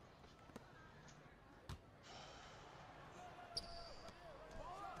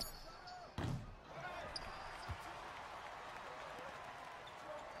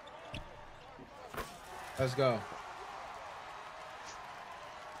 Let's go.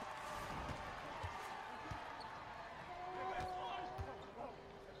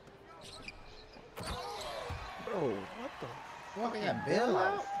 Bro, what the Fuck, I got bail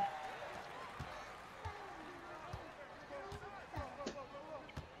out.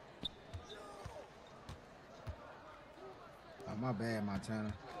 Oh, my bad,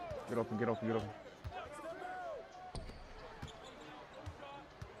 Montana. Get open, get open, get open.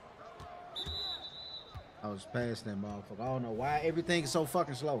 I was past that motherfucker. I don't know why everything is so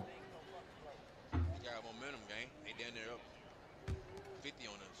fucking slow. They got momentum, gang. They down there up 50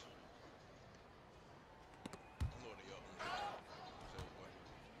 on us. I know they up.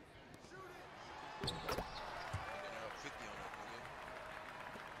 They're up 50 on us, nigga.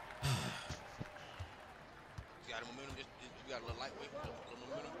 You got momentum. You got a little lightweight, a little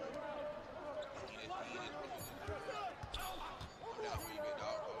momentum. I'm down for you, big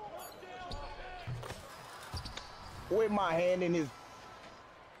dog. With my hand in his.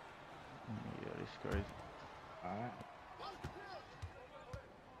 Yeah, this is crazy. All right.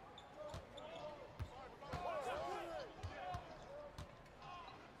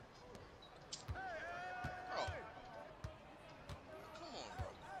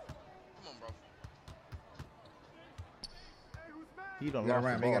 He done lost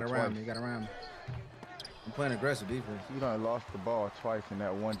the ball He got around twice. me. He got around me. I'm playing aggressive defense. He done lost the ball twice in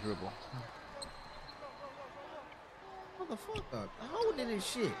that one dribble. Motherfucker, hold it and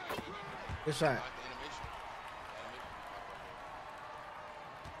shit. Good shot.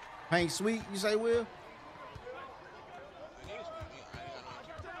 Paint sweet, you say, Will?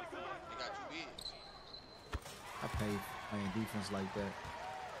 I pay playing defense like that.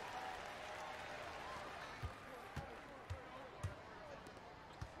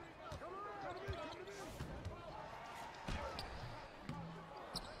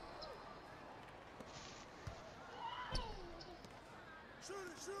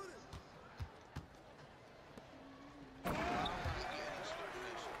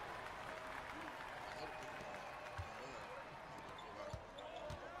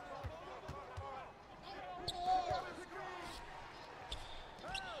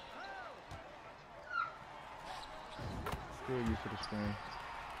 Still used to the screen.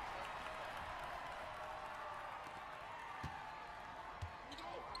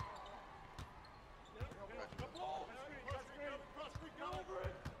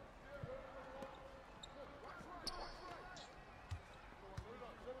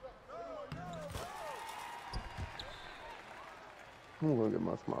 I'm gonna get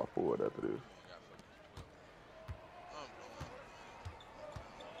my small forward after this.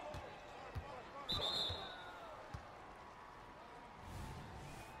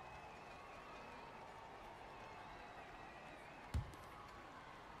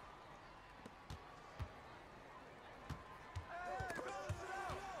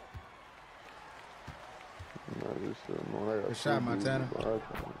 Good shot, Montana.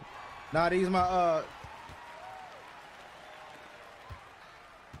 Nah, these my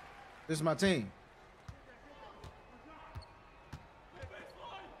this is my team.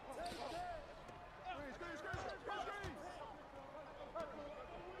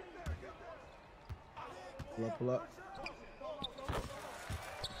 Pull up.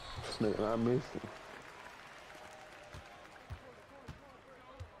 Nigga, I missed it.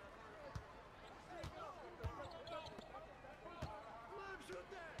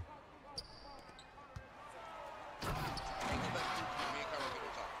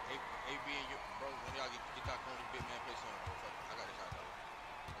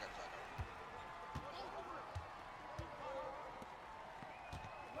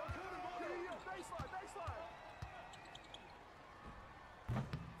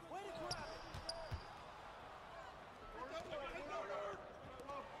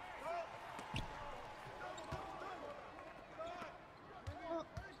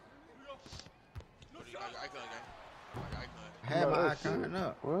 I had my icon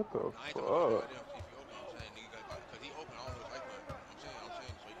up. What the fuck?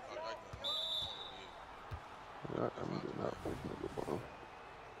 I'm not opening the ball.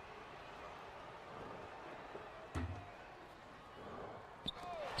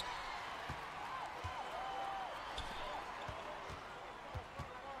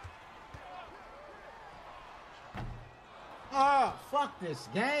 Oh, fuck this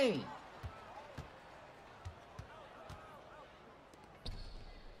game.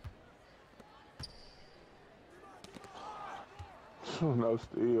 No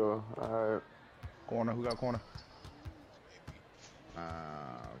steal. All right. Corner. Who got corner?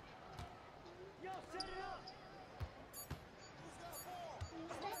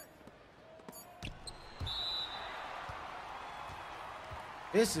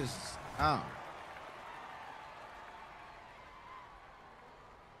 This is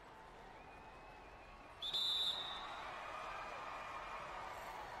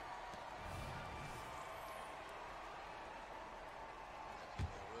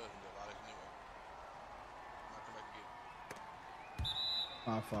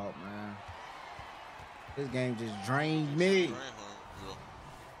my fault, man. This game just drained me.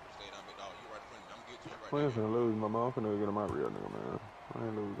 We ain't finna lose, mama. I'm finna get on my real nigga, man. I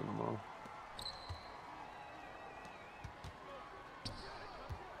ain't losing no more.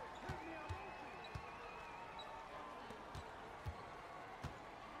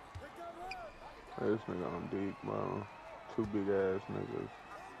 Hey, this nigga on deep, bro. Two big ass niggas.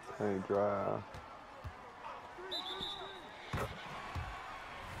 Can't drive.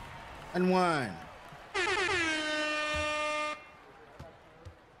 And one.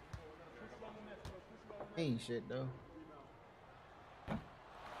 Ain't shit though.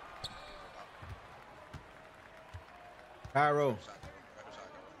 Cairo.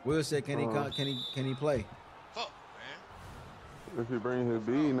 Will said, can he play? Fuck, man. If you bring his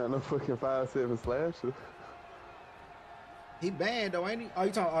beat, not no fucking 5'7" slasher. He banned though, ain't he? Oh,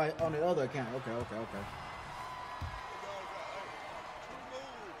 you talking on the other account? Okay.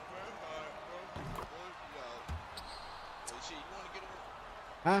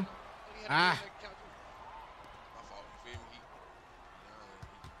 Huh? Ah. My fault, you feel me?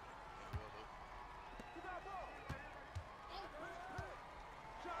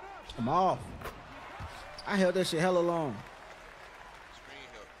 I'm off. I held that shit hella long. Screen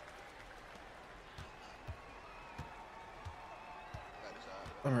help.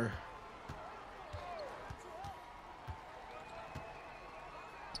 Come here.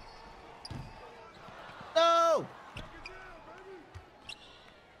 No!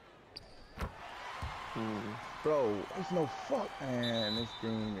 Bro, it's no fuck, man. This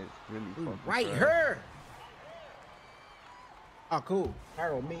game is really fucking Right trash. here. Oh, cool.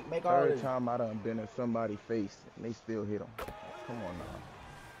 Harold, make all Every this. time I done been in somebody's face, and they still hit them. Come on now.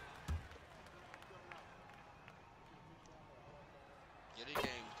 Yeah, this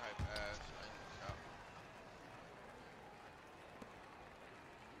game type ass. I ain't gonna count.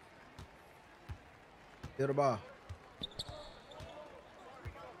 Hit the ball.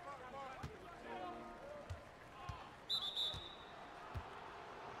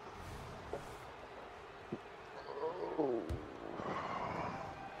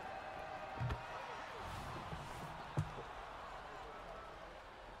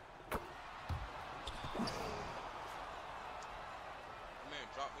 Man,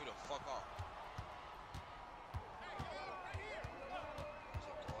 drop me the fuck off.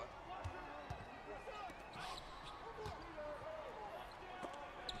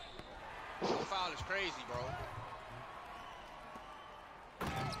 Your foul is crazy, bro.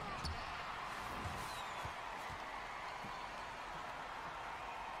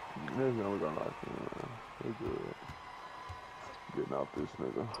 This nigga gonna lock in, man. We good. Getting off this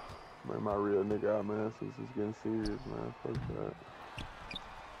nigga. Bring my real nigga out, man, since it's getting serious, man. Fuck that.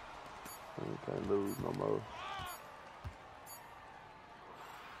 I can't lose no more.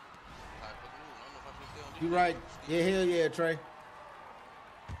 You right. Yeah, hell yeah, Trey.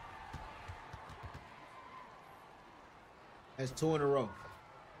 That's 2 in a row.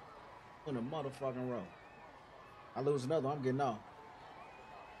 2 in a motherfucking row. I lose another, I'm getting off.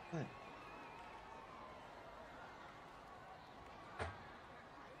 What?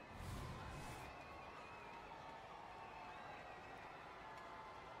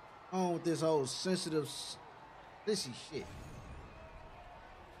 On with this whole sensitive, sissy shit.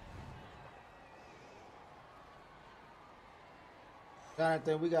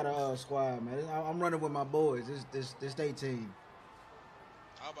 Jonathan, we got a squad, man. I'm running with my boys. This they team.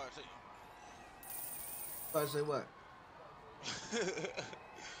 I was about to say. About to say what?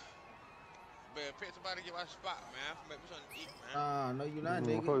 Man, pick somebody to get my spot, man. Make me something to eat, man. No, you not,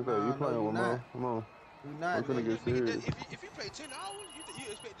 nigga. Fuck that. You playing you with not. Mo. Come on. You not, I'm finna nigga. get serious. If you play 10 hours,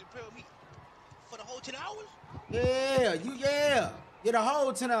 you expect to play with me for the whole 10 hours? Yeah, You're the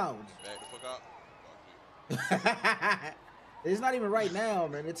whole 10 hours. Back the fuck up. It's not even right now,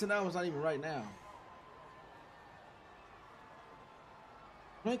 man. The 10 hours not even right now.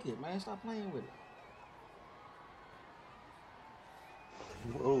 Drink it, man. Stop playing with it.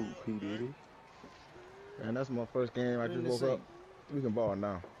 Whoa, P. Diddy. Man, that's my first game. I just woke up. We can ball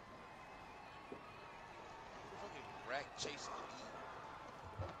now. Fucking rack chasing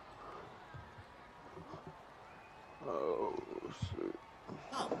Oh, shit.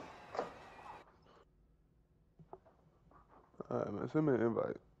 Alright, man. Send me an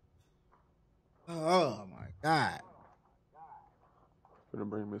invite. Oh, my God. Gonna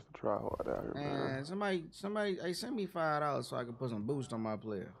bring Mr. Tryhard out here, man. Somebody, hey, send me $5 so I can put some boost on my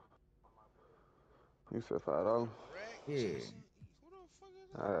player. You said $5? Yeah.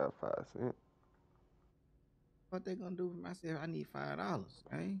 I have 5 cents. What they gonna do for me? I said I need $5,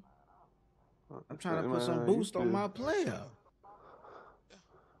 okay? I'm trying to put some boost on my player.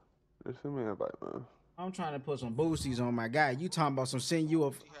 Just send me an invite, man. I'm trying to put some boosties on my guy. You talking about some send you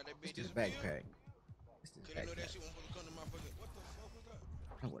a... It's this backpack. It's this backpack.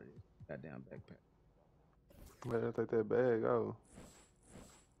 I know what it is. Goddamn backpack. Man, I take that bag out.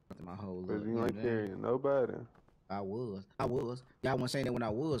 My whole Cause look. you ain't carrying nobody. I was. Y'all wasn't saying that when I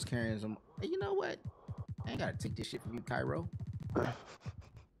was carrying some. Hey, you know what? I ain't gotta take this shit from you, Cairo.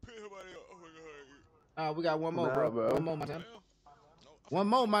 We got one more, bro. One more, Montana. One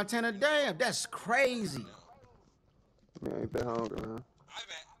more, Montana. Damn, that's crazy. Man, ain't that hungry, man.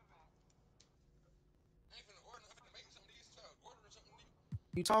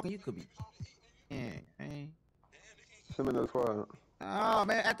 You talking? You could be. Yeah, man. Send me another squad. Oh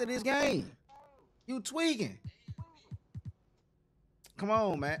man, after this game, you tweaking. Come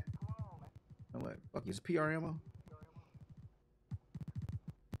on, man. You know what? Fuck is PRMO?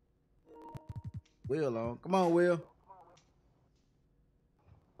 Will on. Come on, Will.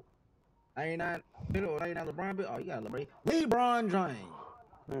 99 middle, 99 LeBron bill. Oh, you got LeBron. LeBron James.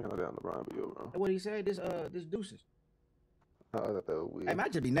 I ain't got no damn LeBron bill, bro. What he said? This Deuces. Oh, I thought that was weird. Hey, man, I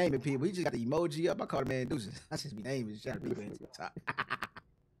just be naming people. He just got the emoji up. I call the man Deuces. I just be naming shit.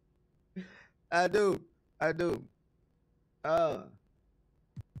 I do.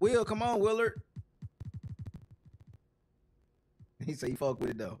 Will, come on, Willard. He said he fuck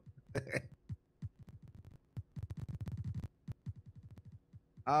with it though.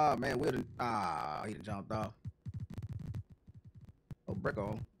 Oh man, Will he done jumped off. Oh, break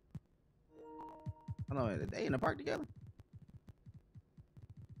on. I know they in the park together.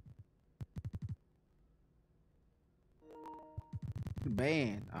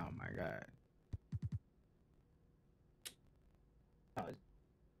 Banned. Oh my god. Oh, it's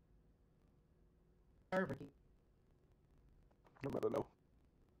perfect. No matter no.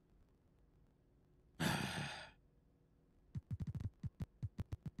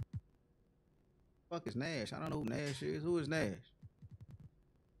 Fuck is Nash? I don't know who Nash is. Who is Nash?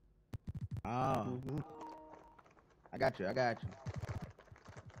 Oh. I got you.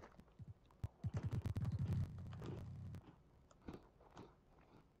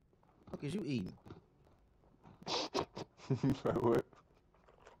 Fuck is you eating? What?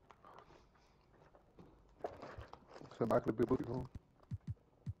 Back to the big booty home.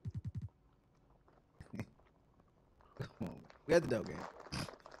 Come on. We got the dope game.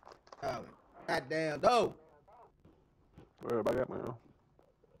 Oh, goddamn dope. Where everybody at, man?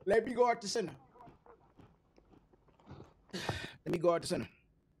 Let me go out the center.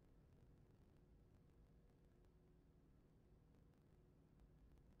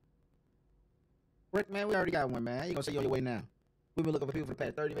 Rick, man, we already got one, man. You gonna say you on your way now? We've been looking for people for the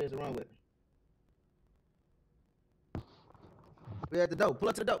past 30 minutes to run with. We at the dope. Pull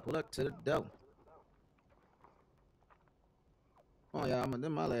up to the dope. Oh yeah, this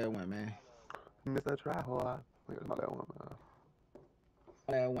my last one, man. Miss that try hard. That's my last one,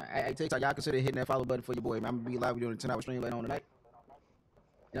 man. Hey, TikTok, y'all consider hitting that follow button for your boy, man. I'm gonna be live. We're doing a 10-hour stream later on tonight.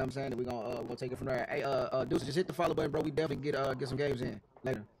 You know what I'm saying? We're gonna take it from there. Hey, Deuce, just hit the follow button, bro. We definitely get some games in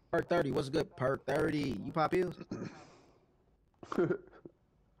later. Perk 30, what's good? Perk 30. You pop pills?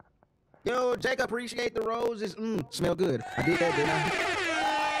 Yo, Jake, appreciate the roses. Smell good. I did that, didn't I?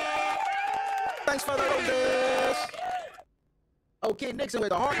 Thanks for the roses. Okay, Nixon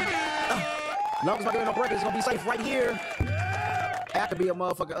with the heart. As long as I get no break, it's gonna be safe right here. I have to be a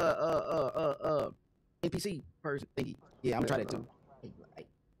motherfucker, NPC person thingy. Yeah, I'm trying that too.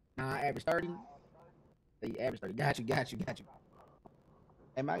 Nah, average 30. Hey, average 30. Got you.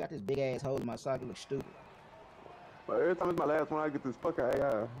 Hey, man, I got this big ass hole in my socket. It looks stupid. But every time it's my last one, I get this fucking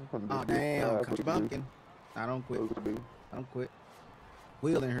AI. Oh, damn. Country bumpkin. I don't quit.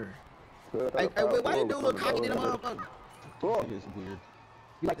 Wheel in her. Hey, wait, why you do look cocky to the motherfucker?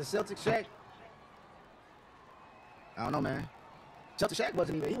 You like the Celtics Shaq? I don't know, man. Celtics Shaq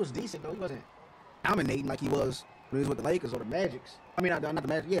wasn't even, he was decent, though. He wasn't dominating like he was when he was with the Lakers or the Magics. I mean, not the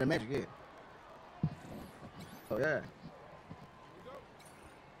Magic. Yeah, the Magic, yeah. Oh, yeah.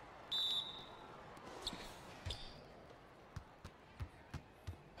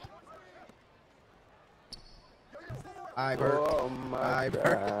 All right, Bert. Oh, my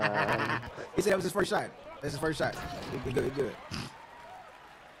God. He said that was his first shot. That's his first shot. Good.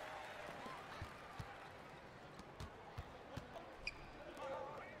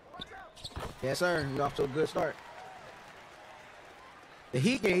 Yes, sir. He's off to a good start. The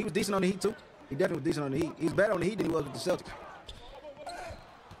Heat game, he was decent on the Heat, too. He definitely was decent on the Heat. He's better on the Heat than he was with the Celtics.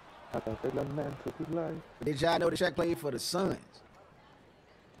 But did y'all know that Shaq played for the Suns?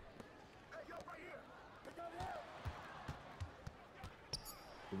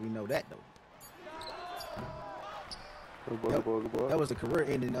 We know that, though. That was the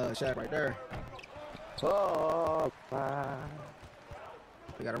career-ending shot right there. Oh, my.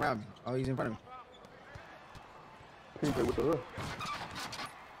 They got around me. Oh, he's in front of me. He played with the hook.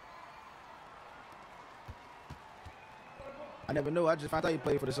 I never knew. I just found out he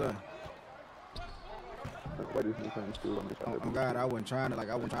played for the Sun. Oh God, I wasn't trying to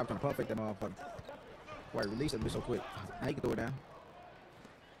pump fake that motherfucker. Why release that bitch so quick? Now you can throw it down.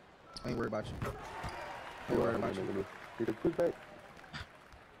 I ain't worried about you. I ain't worried about you. Get a quick back.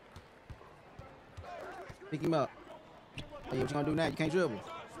 Pick him up. Hey, what you gonna do now? You can't dribble.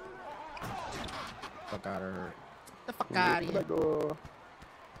 Fuck out of her. The fuck out of here.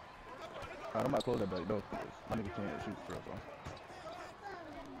 I'm about to close that back door. My nigga can't shoot for us.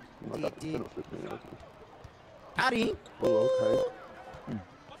 Howdy. Oh, okay.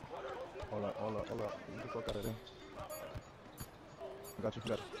 Hold up. Get the fuck out of there. Got you.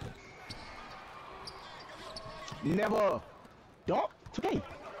 Never. Don't. 2K.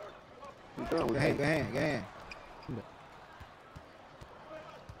 Good hand.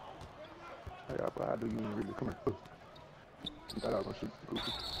 How do you even really come here? You thought I was gonna shoot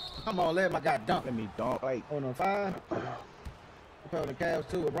goofy. Come on, let my guy dunk. Let me dunk. Like, hold on, 5. He played on the Cavs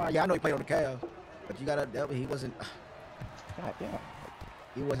too, LeBron. Yeah, I know he played on the Cavs, but you gotta. He wasn't. God damn.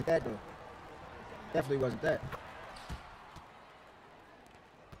 He wasn't that though. Definitely wasn't that.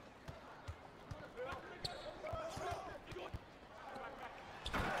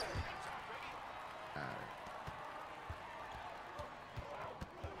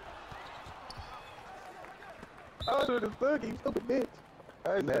 Oh, the thug, you stupid bitch.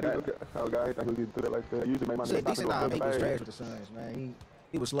 I ain't mad at him. Oh, God, I think he'll get to that like that. I usually make my nigga decent nah, he was trash with the Suns, man.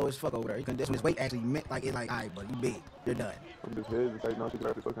 He was slow as fuck over there. He couldn't. That's when his weight actually meant like it's like, all right, buddy, you big, you're done. I'm just head and say no, she can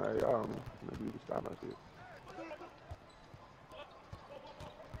actually fucking. I don't know. Maybe you can stop my shit.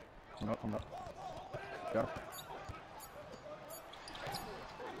 No, I'm not. Yeah.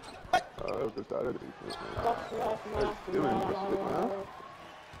 Oh, that was the start of the defense, man.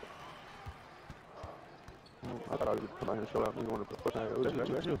 I thought I would just come out here and show out. You want to fucking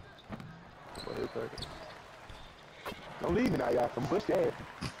That's you. Don't leave me now, y'all. Some bush ass.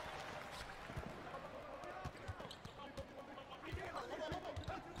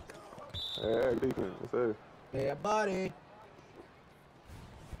 Hey, defense. What's up? Yeah, buddy.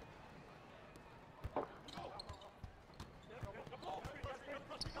 Oh,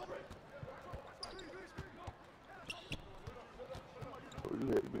 you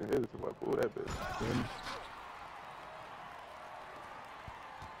had been hesitant about pull that bitch.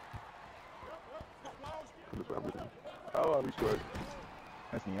 Oh, I'll be short.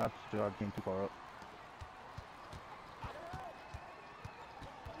 That's me. I came too far up.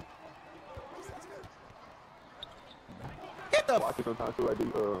 Get the. Watch it sometimes too. I do.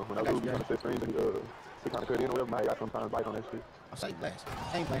 When I lose, on the set screen, and he kind of cut in or whatever. I got sometimes bite on that shit. I'll say last.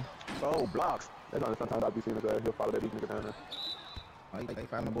 I ain't playing. Oh, blocks. That's why sometimes I'll be seeing that he'll follow that beat nigga down there. Oh, they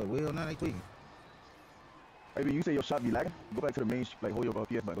found my boy Will. Now they tweaking. Maybe you say your shot be lagging. Go back to the main, like hold your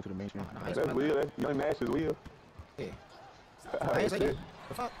PS, but go to the main screen. That's Will. That's Young Nash is Will. Yeah. I ain't say that.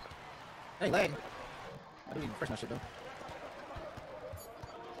 The fuck? That ain't lagging. I do even fresh my shit though.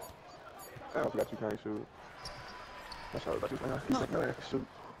 I forgot you can't shoot. That's all about you playing. You can't shoot.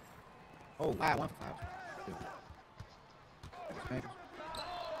 Oh, wow, 1 for 5. Let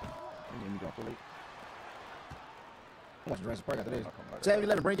me go for late. I want to Jurassic Park after this.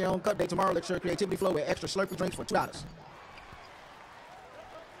 7-Eleven, bring your own cup day tomorrow. Let your creativity flow with extra Slurpee drinks for $2.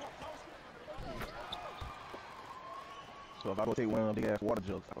 So if I go take one of the big ass water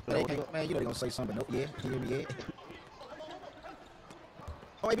jugs, Man, you know they're gonna say something. Nope, yeah, you hear me, yeah.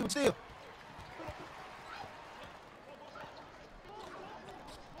 Oh, hey, people still.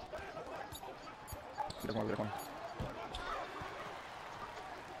 Get that one.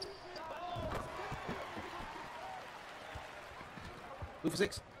 2 for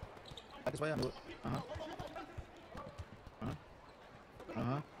 6. Back this way, I knew it.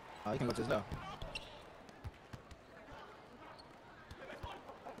 Oh, you can go to his left.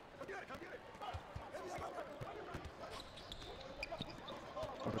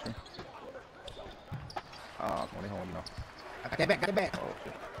 They home now. I got that back. Oh,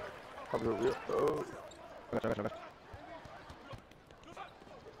 shit. Oh. I got you.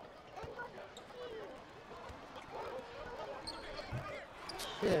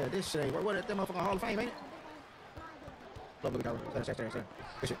 Yeah, this shit ain't work. What, that motherfucking Hall of Fame, ain't it? Look at that. Sorry.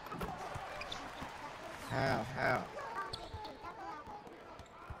 Good shit. How?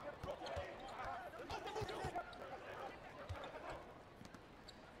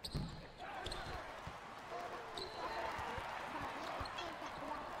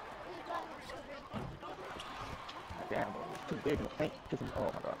 Damn, bro. It's too big in the paint. Oh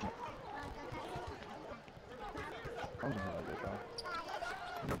my god. I'm just like this,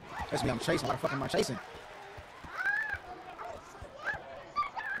 dog. That's me, I'm chasing. Why the fuck am I chasing?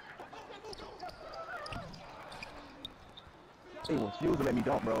 He refused to let me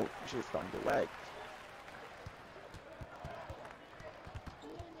dunk, bro. Shit's starting to lag.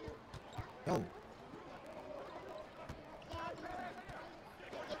 Yo.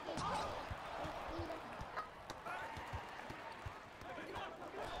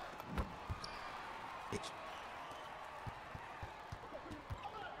 Bitch.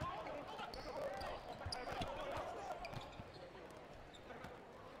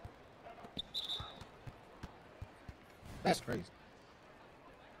 That's crazy.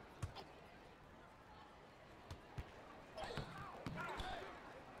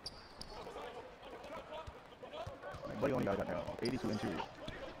 Like, buddy only got now 82 interior.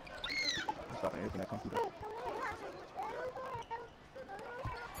 I'm stopping everything that comes through there.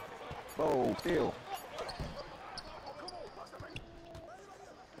 Oh, kill.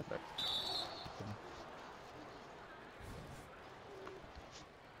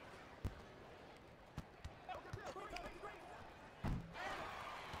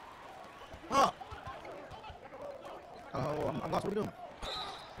 Oh! Oh, I'm lost. What are we doing?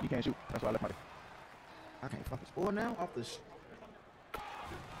 You can't shoot. That's why I left my. I can't fucking score now off this.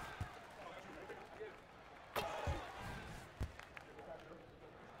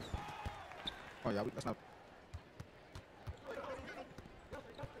 Oh yeah, that's not.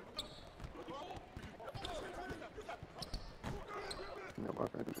 Yeah, my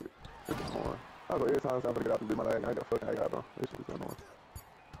friend, this is more. I'll go every time I'm gonna get out and do my leg. I got fucking hang out though. This shit is going on.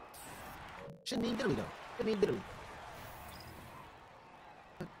 Shouldn't need diddly though. Shouldn't need diddly.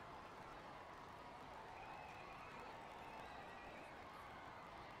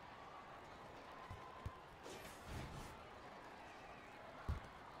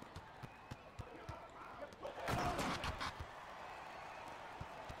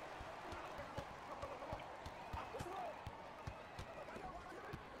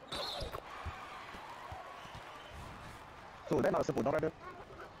 So is that not a simple dunk right there?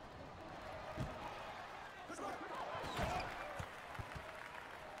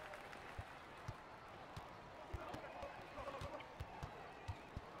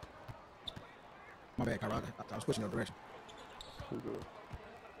 My bad, Kyrod. I was pushing the other direction.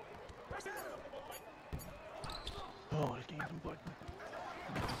 Oh, this game's important.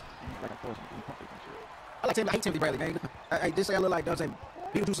 I like I hate Timothy Bradley, man. I just say I look like Dante.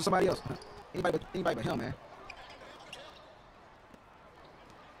 He do to somebody else. Anybody but him, man.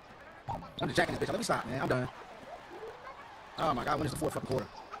 I'm just jacking this bitch. Let me stop, man. I'm done. Oh my god, when is the fourth fucking quarter?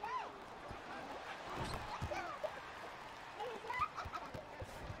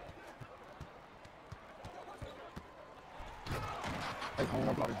 Hey, hold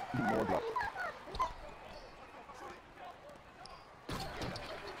on, block. More block.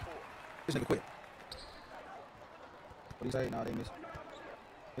 This nigga quit. What do you say? Nah, they missed.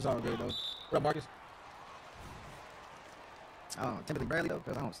 It's all good though. What up, Marcus? Oh, Timothy Bradley though,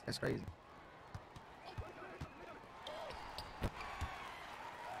 cause I don't. That's crazy.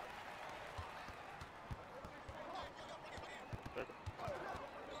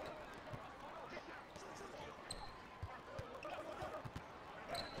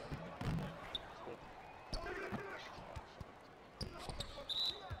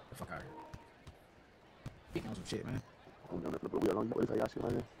 The fuck out of here. Getting on some shit, man. I'm gonna flip it. We are on what is that shit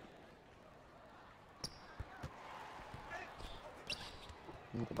right there?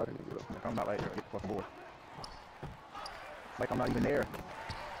 Like I'm not right here. Get the fucking board. Like I'm not even there.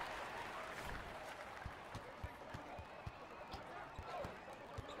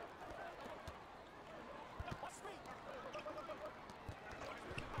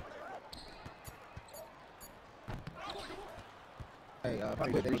 Hey,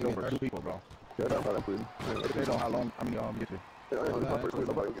 probably good. They Push it over 2 people, bro. Yeah, that's how that put it. It depends on how long. I mean, get you.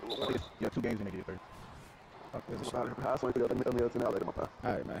 Yeah, 2 games in they get 30. Fuck this shit. I just want to get me else in out later, my pal.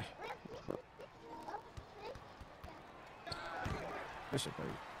 Alright, man. This shit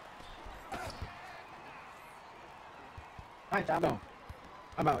crazy. Alright, I'm gone.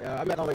 I'm out. I'll be back on later.